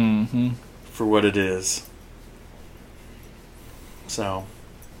 5 Mm-hmm. for what it is. So,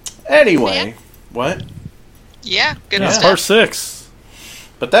 anyway, what? Yeah, good Yeah, stuff. part 6.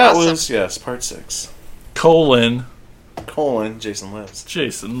 But that Awesome. was, yes, part 6. Jason Lives.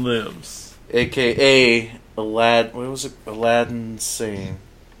 Jason Lives. AKA Aladdin. What was it? Aladdin saying?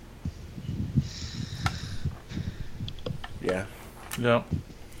 Yeah. Yep.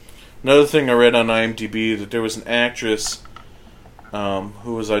 Another thing I read on IMDb that there was an actress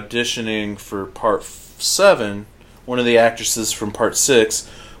who was auditioning for part 7. One of the actresses from part 6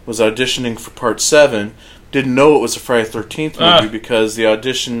 was auditioning for part 7. Didn't know it was a Friday the 13th movie because the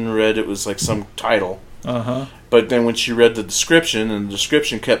audition read it was like some title. Uh-huh. But then when she read the description, and the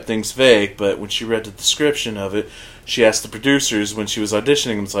description kept things vague, but when she read the description of it, she asked the producers when she was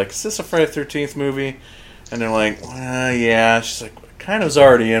auditioning, was like, is this a Friday the 13th movie? And they're like, well, yeah. She's like, kind of was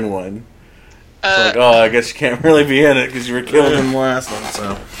already in one. It's like, oh, I guess you can't really be in it because you were killed in the last one,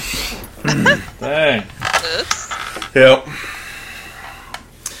 so. Dang. Oops. Yep.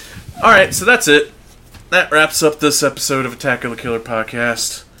 Alright, so that's it. That wraps up this episode of Attack of the Killer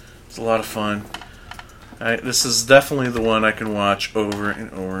podcast. It's a lot of fun. This is definitely the one I can watch over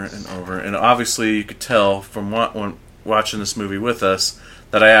and over and over. And obviously you could tell from watching this movie with us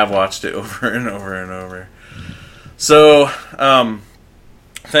that I have watched it over and over and over. So,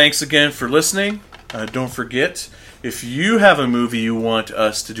 thanks again for listening. Don't forget, if you have a movie you want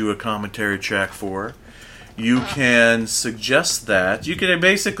us to do a commentary track for, you can suggest that. You can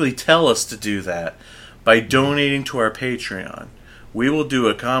basically tell us to do that by donating to our Patreon. We will do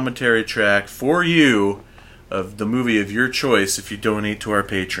a commentary track for you of the movie of your choice if you donate to our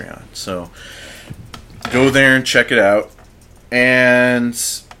Patreon. So go there and check it out. And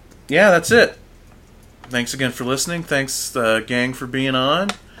yeah, that's it. Thanks again for listening. Thanks, gang, for being on.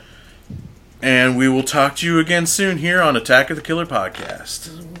 And we will talk to you again soon here on Attack of the Killer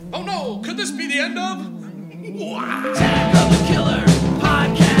podcast. Oh no, could this be the end of? Attack of the Killer